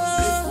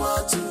 Live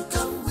what you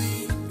can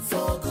win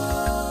for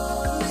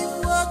God.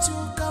 Live what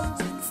you can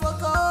win for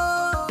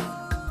God.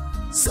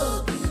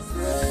 So be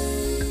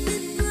brave.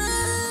 Be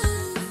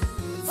brave.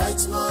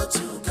 Fight what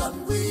you can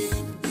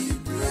win. Be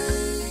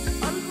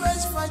brave.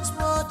 Always fight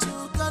what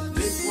you can win.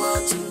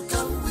 What you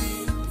can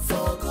win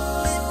for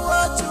God. Live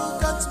what you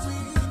can't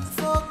win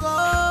for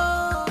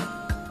God.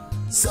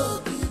 So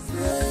be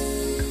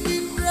brave. Be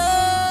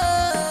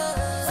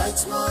brave.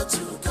 Fight what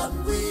you can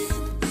win.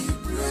 Be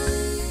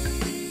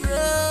brave. Be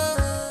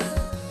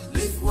brave.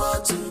 Live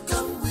what you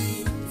can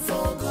win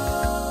for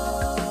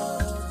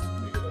God.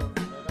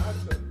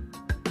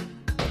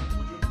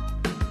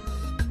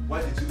 Why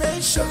did you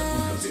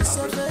Patience is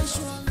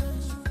salvation.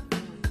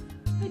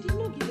 I did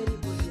not give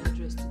anybody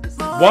address to this.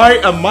 Why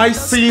am I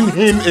seeing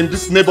him in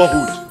this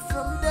neighborhood?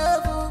 From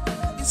devil,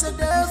 it's a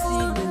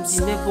devil.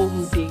 The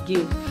neighborhood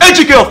again.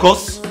 Iyke, of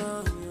course.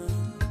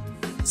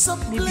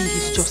 Maybe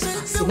he's just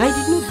passing. I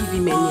did not give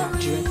him any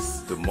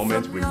address. The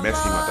moment we met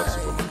him at that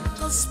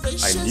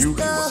supermarket, I knew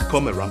he must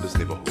come around this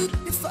neighborhood.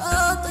 If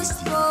I was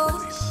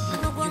police,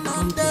 You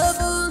don't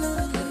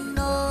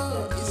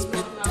is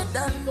better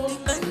than the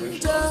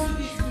angel.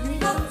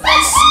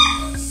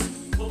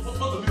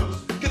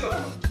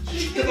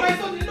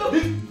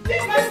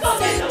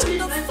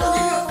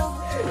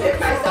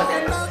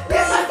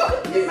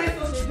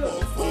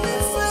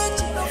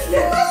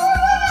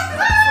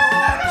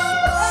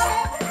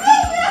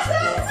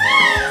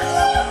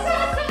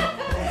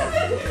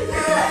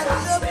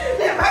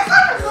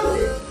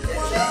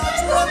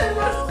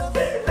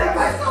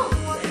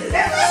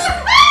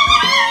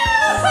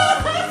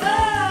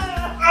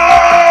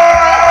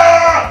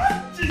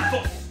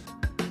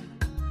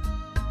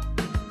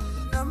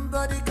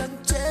 Nobody can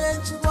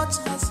change what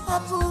has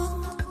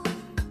happened.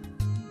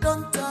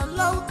 Don't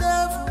allow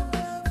devil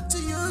to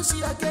use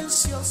you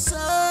against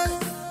yourself.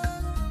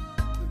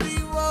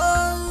 Be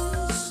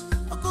wise.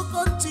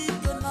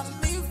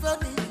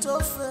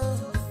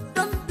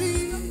 Don't be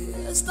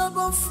a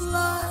stubborn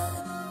fly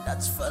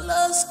that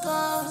follows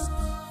God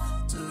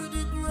to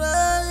the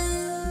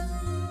grave.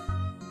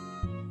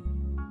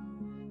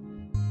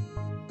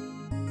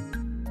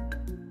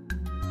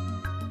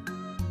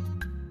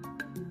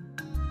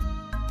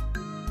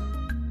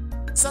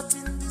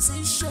 Certain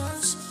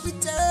decisions we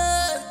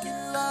take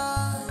in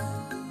life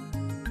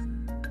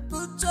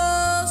put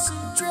us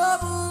in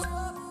trouble,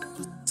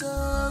 put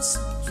us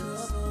in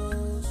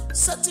trouble.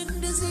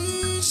 Certain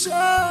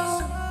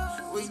decisions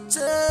we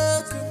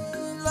take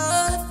in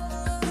life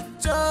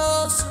put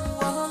us in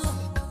wahala.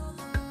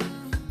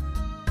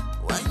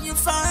 When you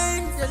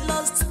find they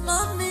lost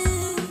money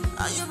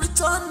and you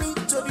return me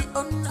to the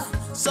owner.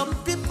 Some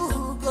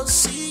people go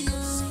see you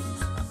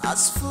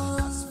as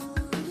fools.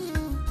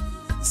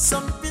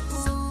 Some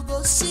people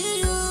go see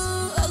you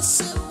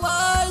as a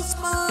wise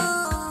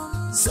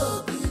man.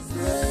 So be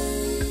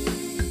brave.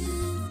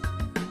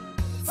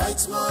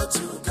 Fight what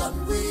you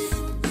can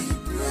win. Be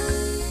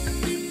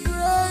brave. Be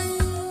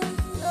brave.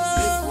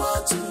 Live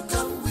what you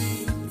can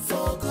win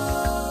for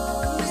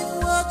God.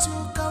 Live what you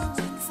can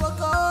win for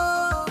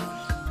God.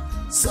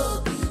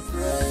 So be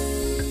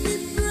brave. Be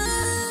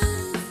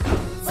brave.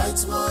 Fight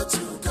what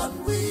you can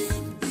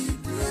win. Be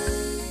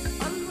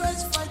brave.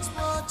 Always fight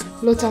what you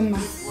Lotanna,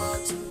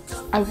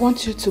 I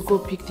want you to go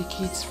pick the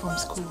kids from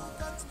school.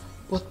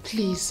 But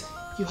please,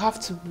 you have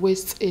to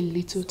waste a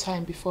little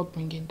time before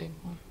bringing them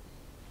home.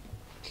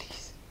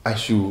 Please. I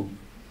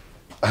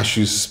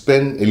should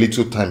spend a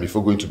little time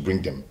before going to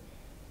bring them.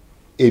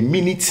 A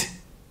minute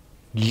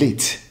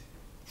late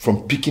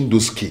from picking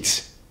those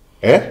kids.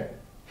 Eh?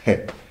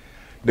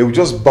 They will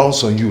just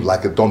bounce on you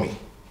like a dummy.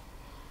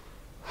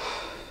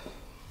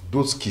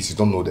 Those kids, you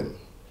don't know them.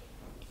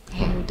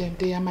 I know them,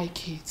 they are my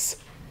kids.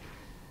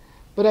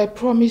 But I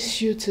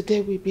promise you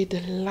today will be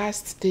the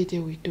last day they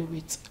will do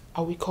it.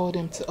 I will call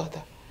them to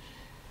order.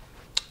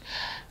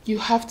 You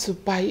have to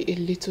buy a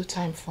little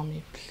time for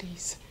me,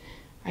 please.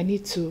 I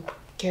need to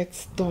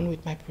get done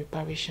with my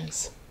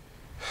preparations.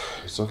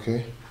 It's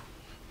okay.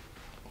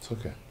 It's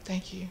okay.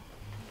 Thank you.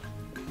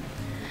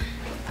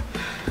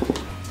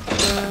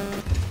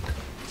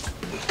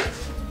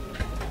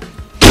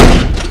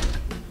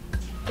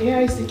 Yeah,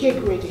 is the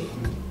cake ready?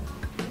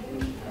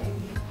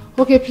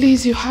 Okay,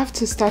 please, you have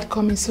to start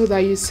coming so that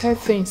you set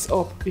things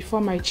up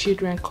before my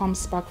children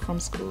comes back from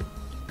school.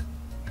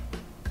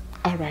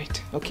 All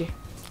right, okay.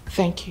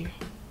 Thank you.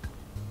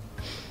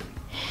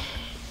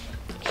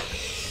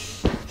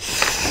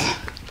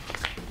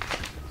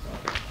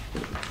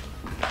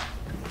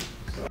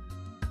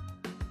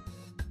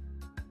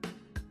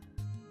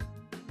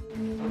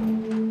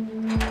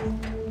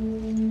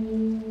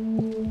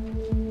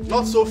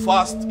 Not so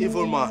fast,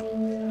 evil man.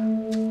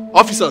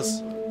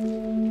 Officers,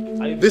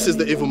 this is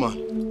the evil man.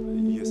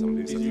 Yes, I'm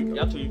listening. You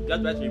have to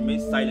remain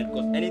silent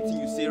because anything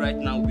you say right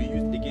now will be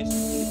used against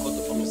you in the court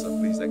of law. Officer,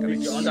 please, I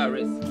can. You're under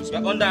arrest.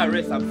 You're under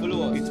arrest and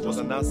follow us. It was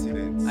an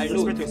accident. I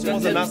know. It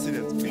was an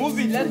accident. Please. Move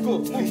it, let's go.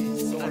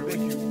 Please, I beg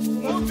you.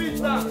 Move it,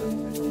 sir.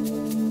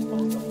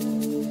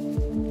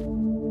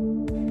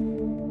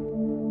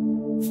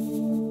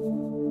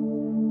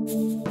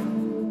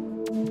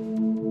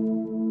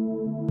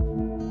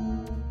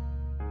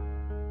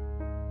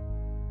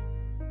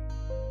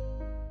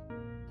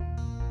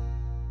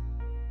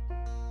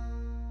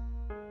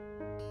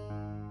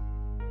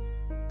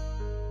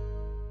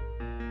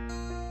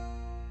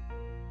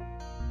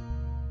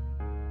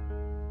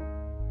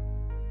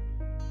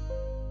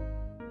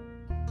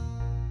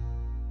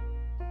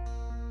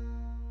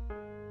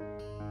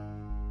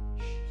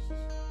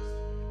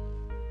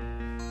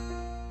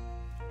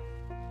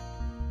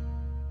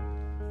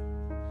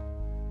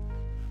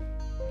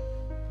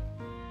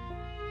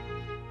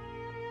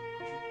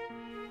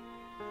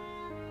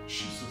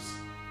 Jesus.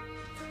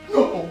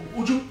 No,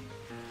 Uju,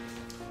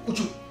 no,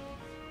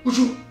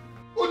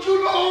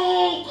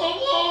 come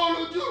on,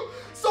 Uju.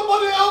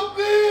 Somebody help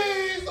me,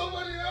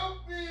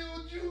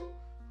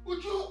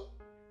 Uju,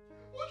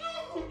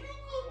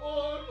 come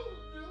on,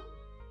 Uju.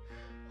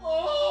 Oh,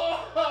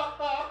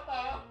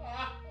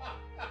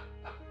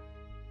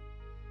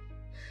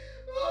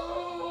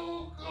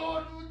 oh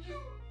God, Uju.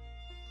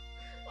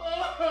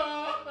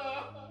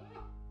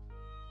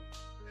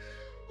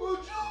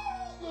 Uju,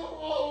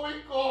 oh,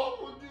 wake up,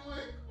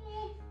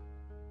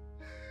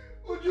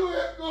 Uju,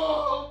 wake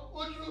up,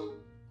 Uju.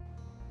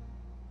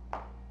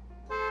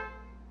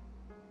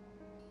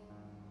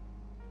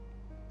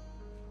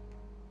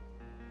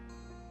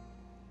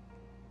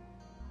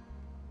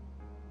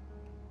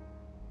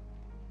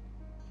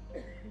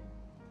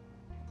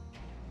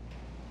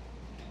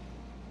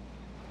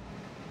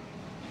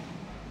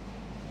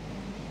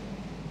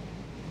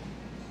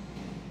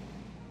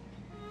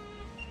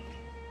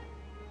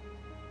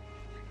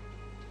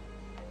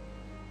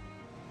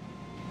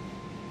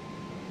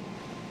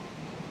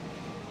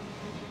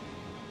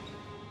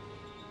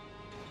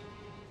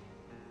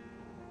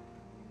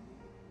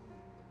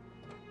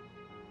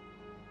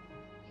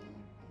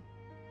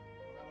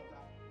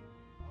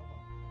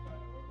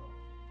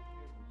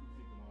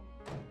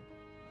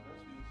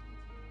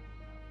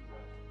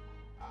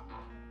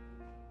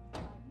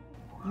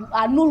 You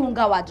are no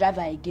longer our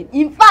driver again.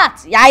 In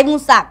fact, you are even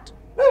sacked.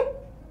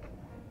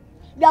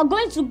 We are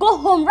going to go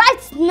home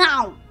right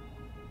now.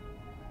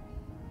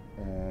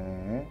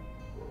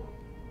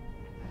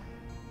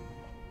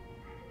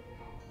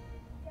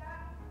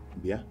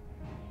 Bia,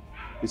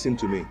 listen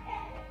to me.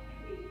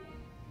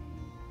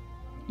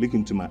 Look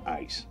into my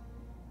eyes.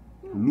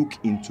 Look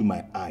into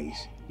my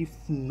eyes. If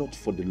not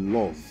for the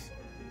love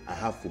I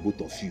have for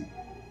both of you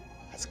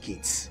as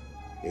kids,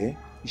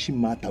 ishi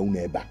mata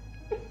uneba.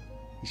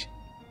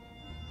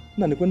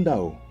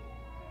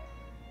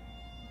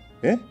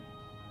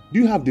 Do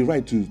you have the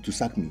right to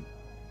sack me?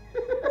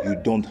 You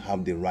don't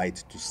have the right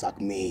to sack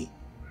me.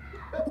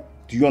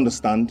 Do you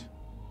understand?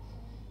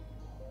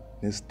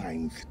 Next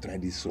time, if you try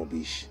this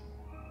rubbish,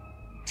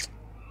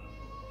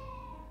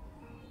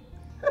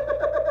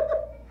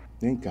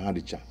 then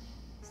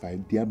if I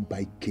dare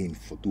buy cane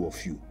for two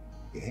of you,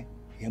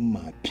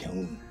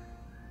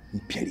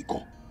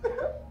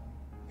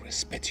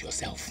 respect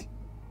yourself.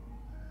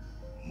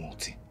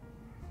 Morty.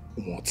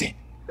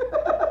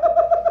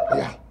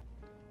 Yeah.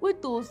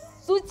 Wait, so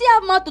you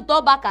have more to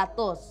talk back at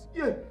us?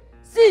 Yeah.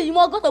 See, you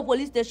must go to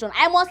police station.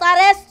 I must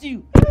arrest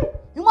you.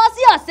 You must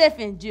see yourself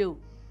in jail.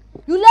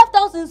 You left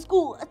us in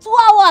school 2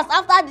 hours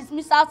after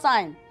dismissal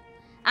time.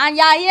 And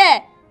you're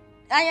here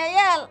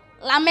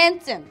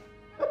lamenting.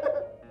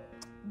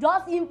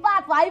 Just in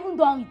fact, we're even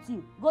done with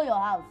you. Go your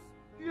house.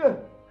 Yeah.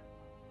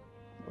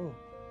 Oh,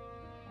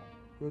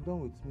 you're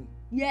done with me?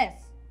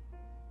 Yes.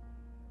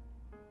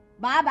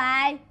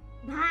 Bye-bye.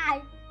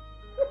 Bye.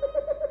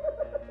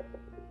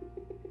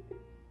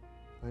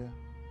 Oh yeah,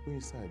 go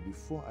inside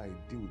before I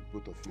deal with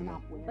both of you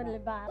now.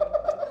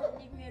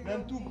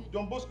 Then two,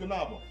 John Bosco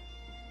now.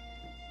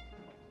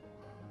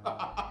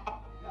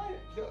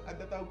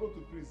 That I'll go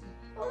to prison.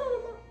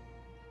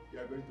 You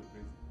are going to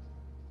prison.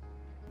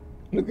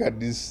 Look at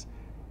this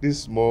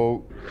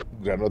small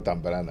granite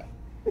and banana.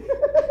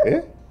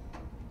 Eh?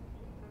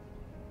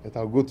 That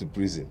I'll go to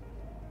prison.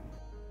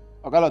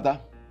 Okalota,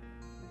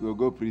 you will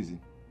go prison.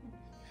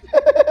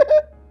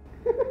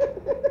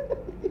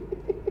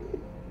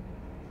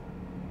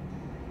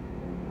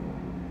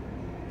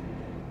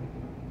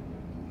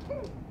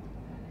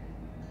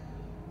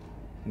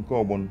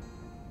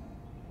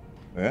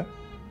 Eh?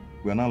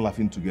 We are now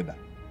laughing together.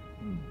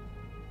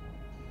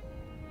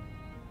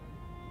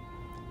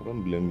 I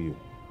don't blame you.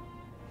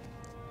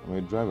 I'm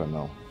a driver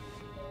now.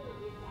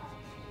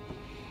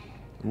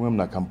 I'm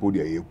not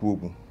Cambodia. You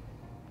don't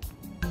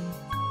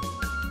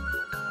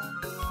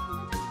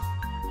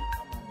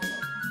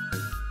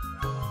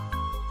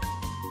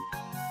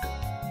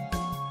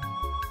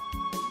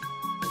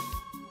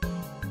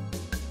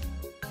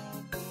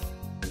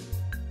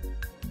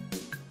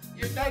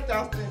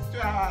just spend 2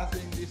 hours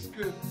in the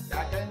school, you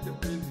are going to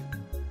prison.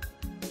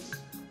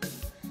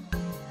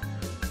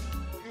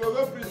 You will go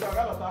to prison,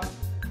 Okalota.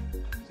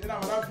 Say that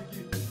without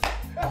picking.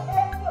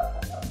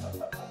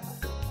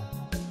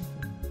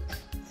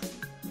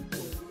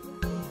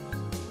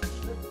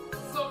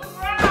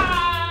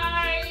 Surprise!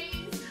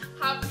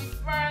 Happy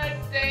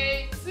birthday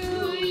to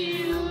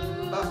you.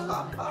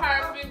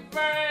 Happy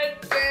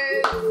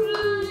birthday to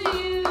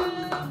you.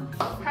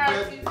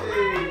 Happy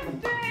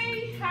birthday.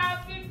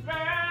 Happy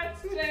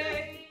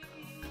birthday.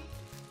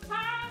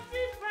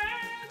 Happy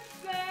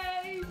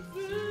birthday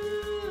to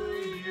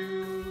you.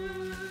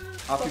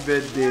 Happy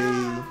birthday.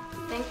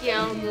 Thank you,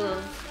 Uncle.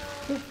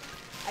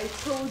 I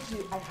told you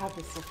I have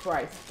a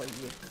surprise for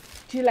you.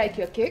 Do you like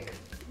your cake?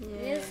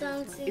 Yes,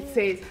 Auntie. It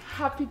says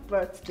happy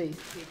birthday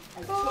cake. I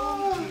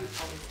told you I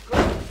was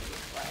going to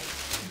surprise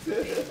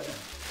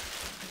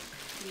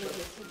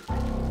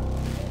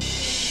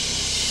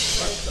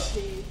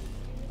you.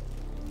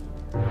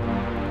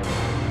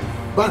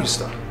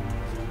 Barrister.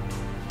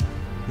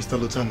 Mr.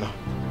 Lieutenant.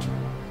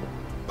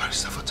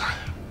 Barrister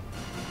Fataya.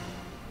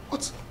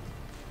 What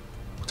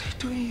are you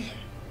doing here?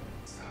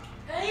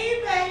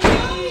 Hey, baby!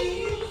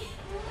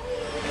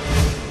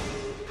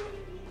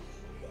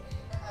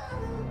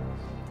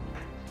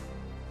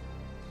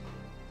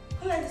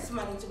 Who let this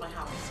man into my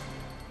house?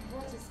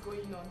 What is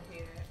going on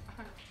here?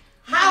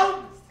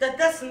 How did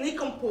this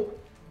nincompoop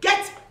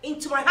get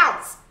into my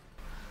house?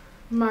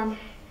 Ma'am,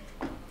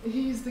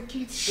 he is the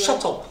kid's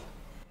Shut up!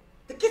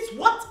 The kid's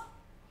what?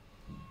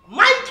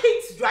 My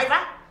kid's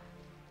driver?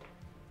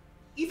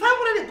 If I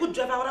wanted a good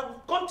driver, I would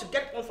have gone to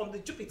get one from the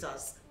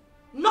Jupiters.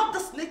 Not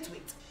this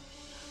nitwit.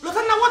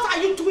 Lieutenant, what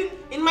are you doing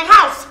in my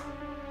house?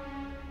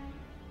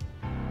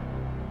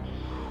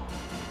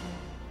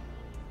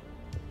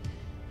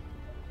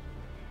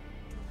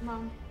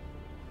 Ma'am.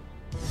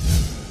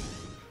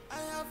 I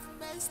have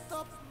messed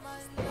up my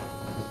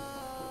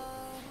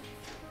love.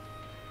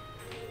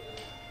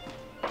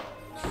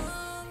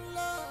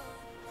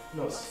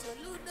 Nurse.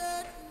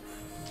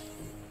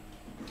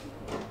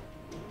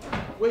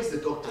 Where's the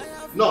doctor?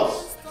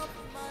 Nurse.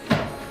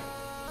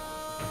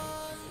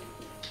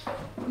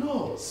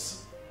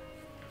 Nurse.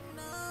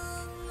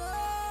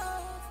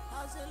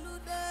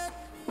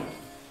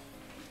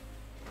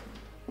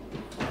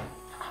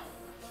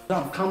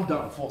 Damn, calm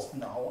down first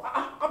now.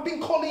 I've been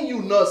calling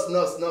you nurse.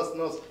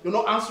 You're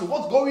not answering.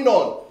 What's going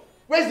on?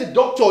 Where's the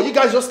doctor? You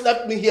guys just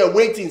left me here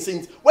waiting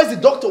since. Where's the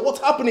doctor?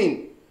 What's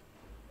happening?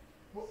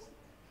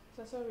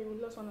 So sorry, we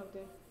lost one of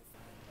them.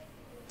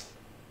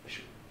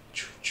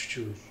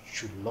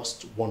 You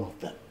lost one of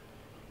them.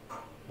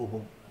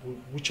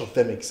 Which of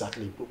them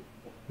exactly?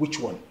 Which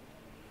one?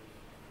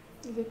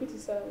 The pity,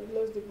 sir. We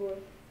lost the boy.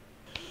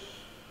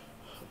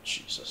 Oh,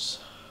 Jesus.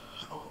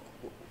 Oh,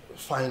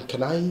 fine.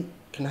 Can I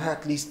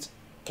at least?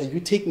 Can you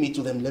take me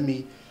to them? Let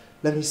me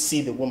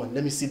see the woman.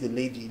 Let me see the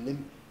lady.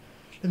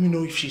 Let me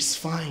know if she's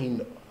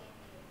fine.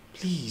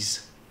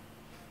 Please.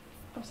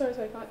 I'm sorry,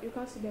 sir. You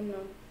can't see them now.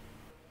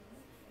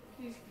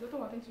 Please, doctor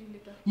will attend to you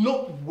later.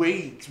 No,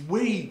 wait.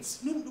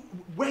 No,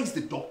 where is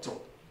the doctor?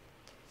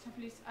 Sir,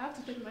 please, I have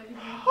to take my leave.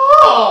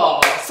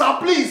 Oh, sir,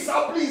 please.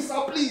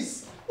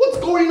 What's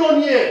going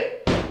on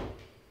here?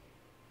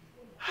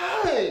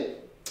 Hey.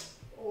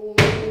 Oh.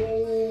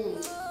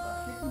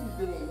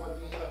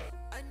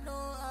 I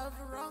know I've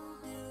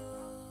wronged you.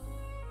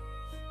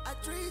 I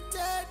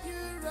treated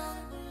you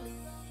wrongly.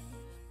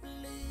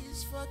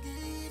 Please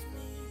forgive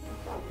me.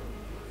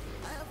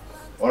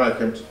 When I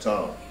came to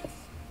town,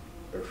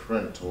 a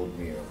friend told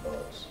me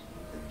about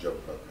a job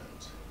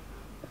vacant.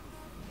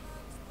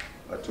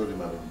 I told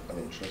him I'm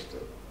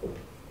interested.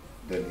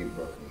 Then he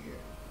brought me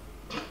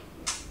here.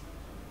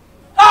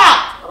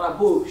 Ah!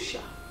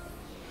 Rabosha!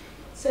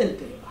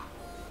 Senteba,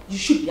 you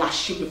should be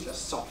ashamed of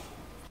yourself.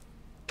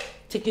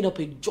 Taking up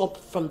a job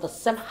from the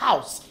same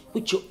house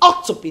which you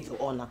ought to be the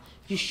owner.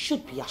 You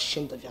should be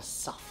ashamed of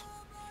yourself.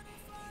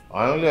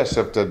 I only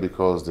accepted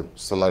because the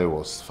salary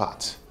was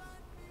fat.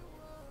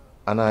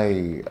 And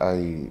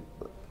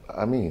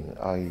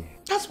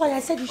That's why I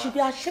said you should be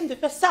ashamed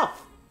of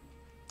yourself.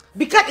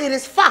 Because it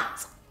is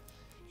fact.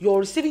 You're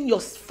receiving your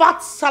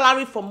fat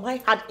salary from my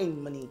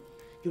hard-earned money.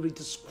 You're a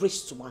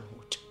disgrace to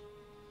manhood.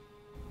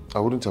 I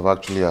wouldn't have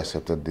actually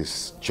accepted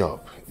this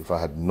job if I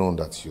had known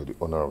that you're the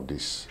owner of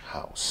this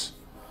house.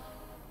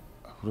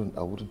 I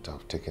wouldn't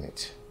have taken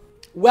it.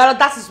 Well,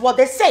 that is what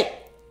they say.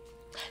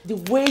 The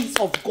ways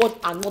of God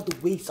are not the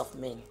ways of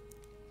men.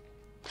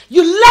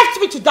 You left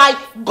me to die.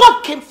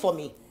 God came for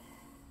me.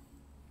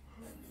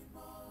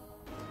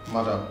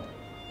 Madam,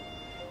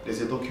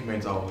 there's a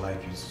document I would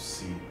like you to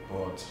see,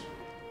 but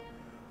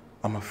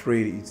I'm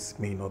afraid it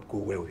may not go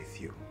well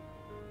with you.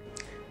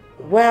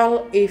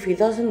 Well, if it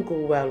doesn't go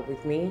well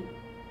with me,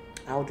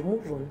 I would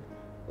move on.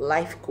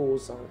 Life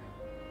goes on.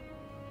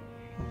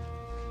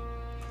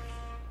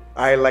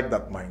 I like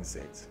that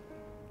mindset.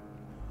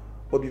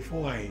 But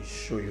before I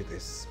show you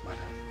this,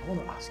 madam, I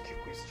want to ask you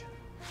a question.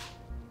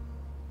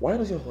 Why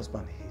does your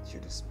husband hate you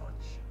this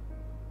much?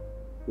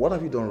 What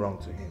have you done wrong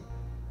to him?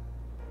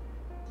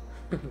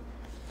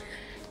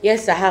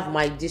 Yes, I have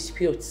my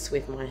disputes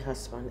with my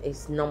husband.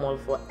 It's normal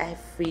for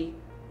every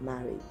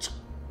marriage.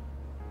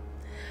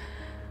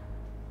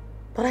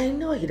 But I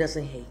know he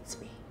doesn't hate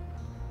me.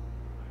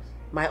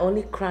 My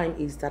only crime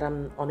is that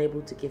I'm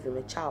unable to give him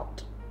a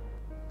child.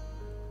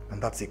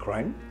 And that's a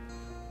crime?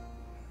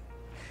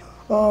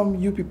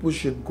 You people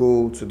should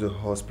go to the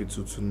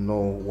hospital to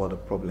know what the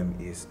problem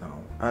is now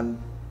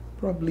and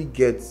probably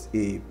get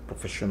a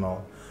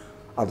professional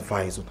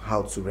advice on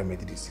how to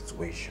remedy the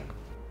situation.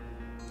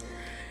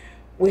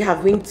 We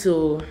have been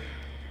to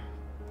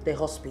the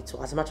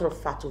hospital. As a matter of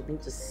fact, we've been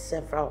to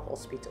several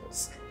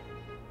hospitals.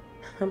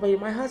 But you're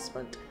my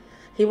husband.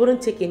 He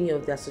wouldn't take any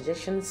of their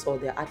suggestions or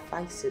their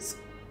advices.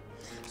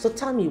 So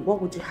tell me,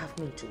 what would you have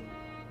me do?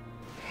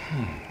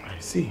 I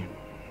see.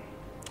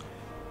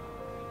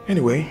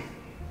 Anyway,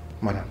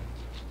 madam,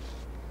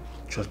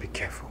 just be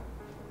careful.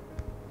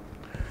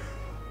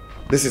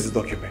 This is the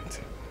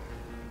document.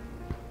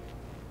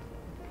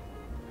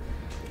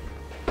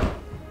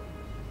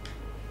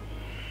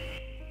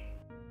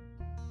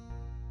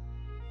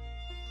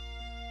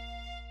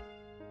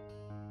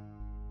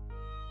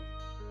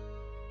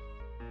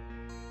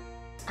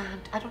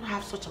 And I don't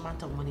have such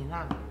amount of money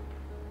now.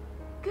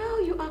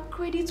 Girl, you are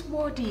credit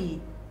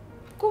worthy.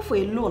 Go for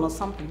a loan or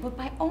something, but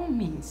by all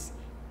means,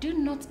 do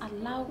not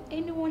allow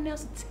anyone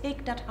else to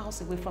take that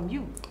house away from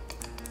you.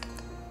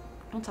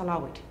 Don't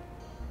allow it.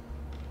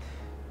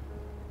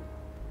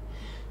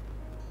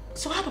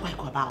 So how do I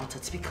go about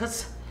it?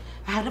 Because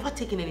I have never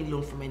taken any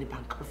loan from any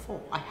bank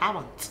before. I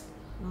haven't.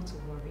 Not to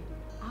worry.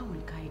 I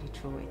will guide you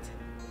through it.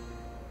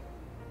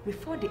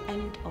 Before the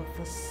end of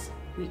this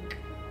week,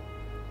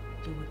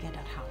 you will get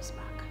that house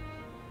back.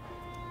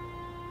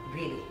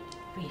 Really?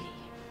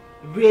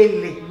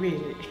 Really?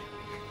 Really?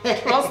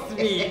 Trust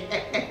me.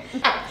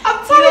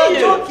 I'm telling you.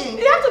 You're joking.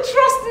 You have to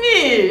trust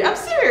me. I'm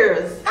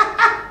serious.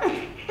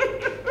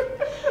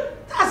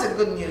 That's a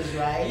good news,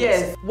 right?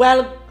 Yes.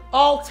 Well,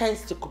 all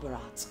thanks to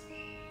Kubarat.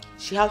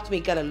 She helped me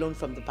get a loan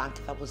from the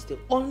bank. That was the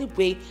only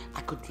way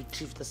I could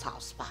retrieve this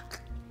house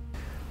back.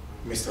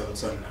 Mr.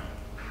 Hosanna,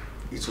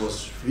 it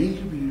was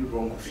really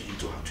wrong of you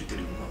to have treated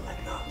a woman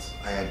like that.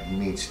 I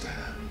admit that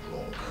I'm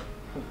wrong.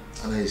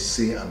 And I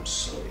say I'm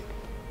sorry.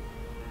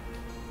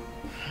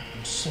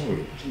 I'm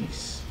sorry,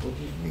 please,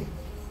 forgive me.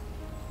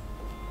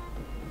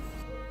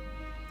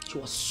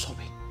 You are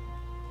sorry.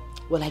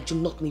 Well, I do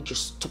not need your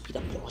stupid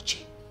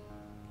apology.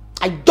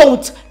 I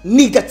don't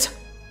need it.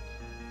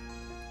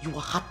 You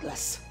are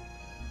heartless.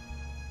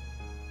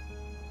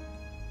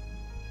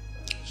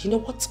 You know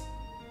what?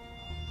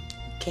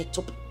 Get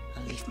up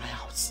and leave my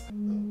house.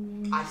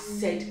 I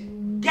said,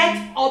 get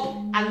up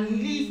and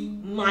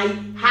leave my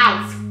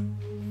house.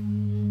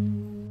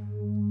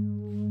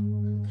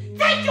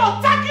 Take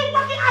your tacky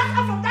walking ass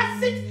out from that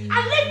seat and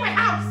leave my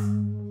house.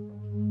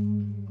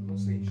 I'm not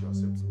saying you should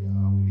accept me. I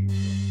will leave.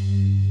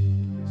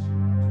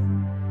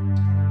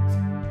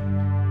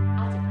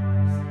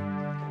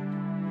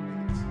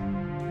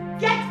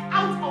 Get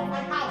out of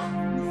my house.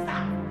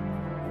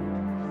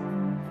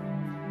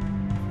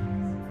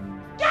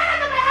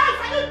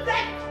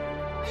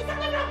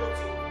 happened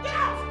to you? Get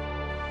out!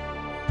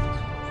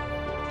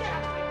 Get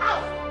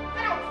out!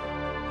 Get out!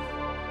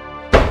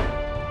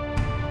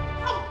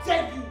 How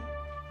dare you?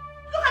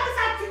 Look at this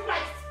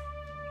antichrist!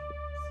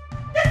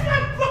 This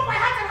man broke my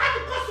heart and had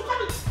the guts to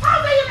come in. How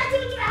dare you let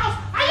him into the house?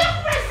 Are you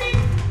crazy?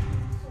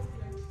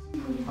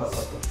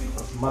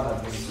 Madam,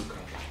 this is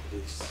okay.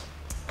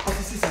 As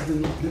this is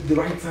the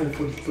right time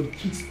for the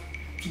kids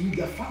to meet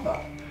their father,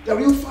 their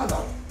real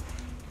father.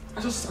 I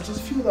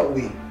just feel that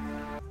way.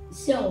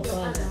 It's your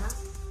father.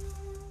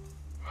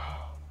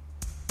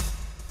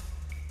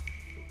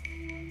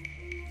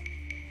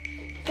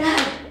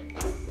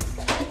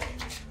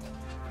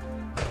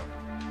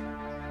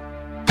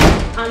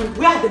 And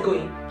where are they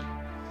going?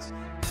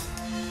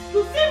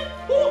 You see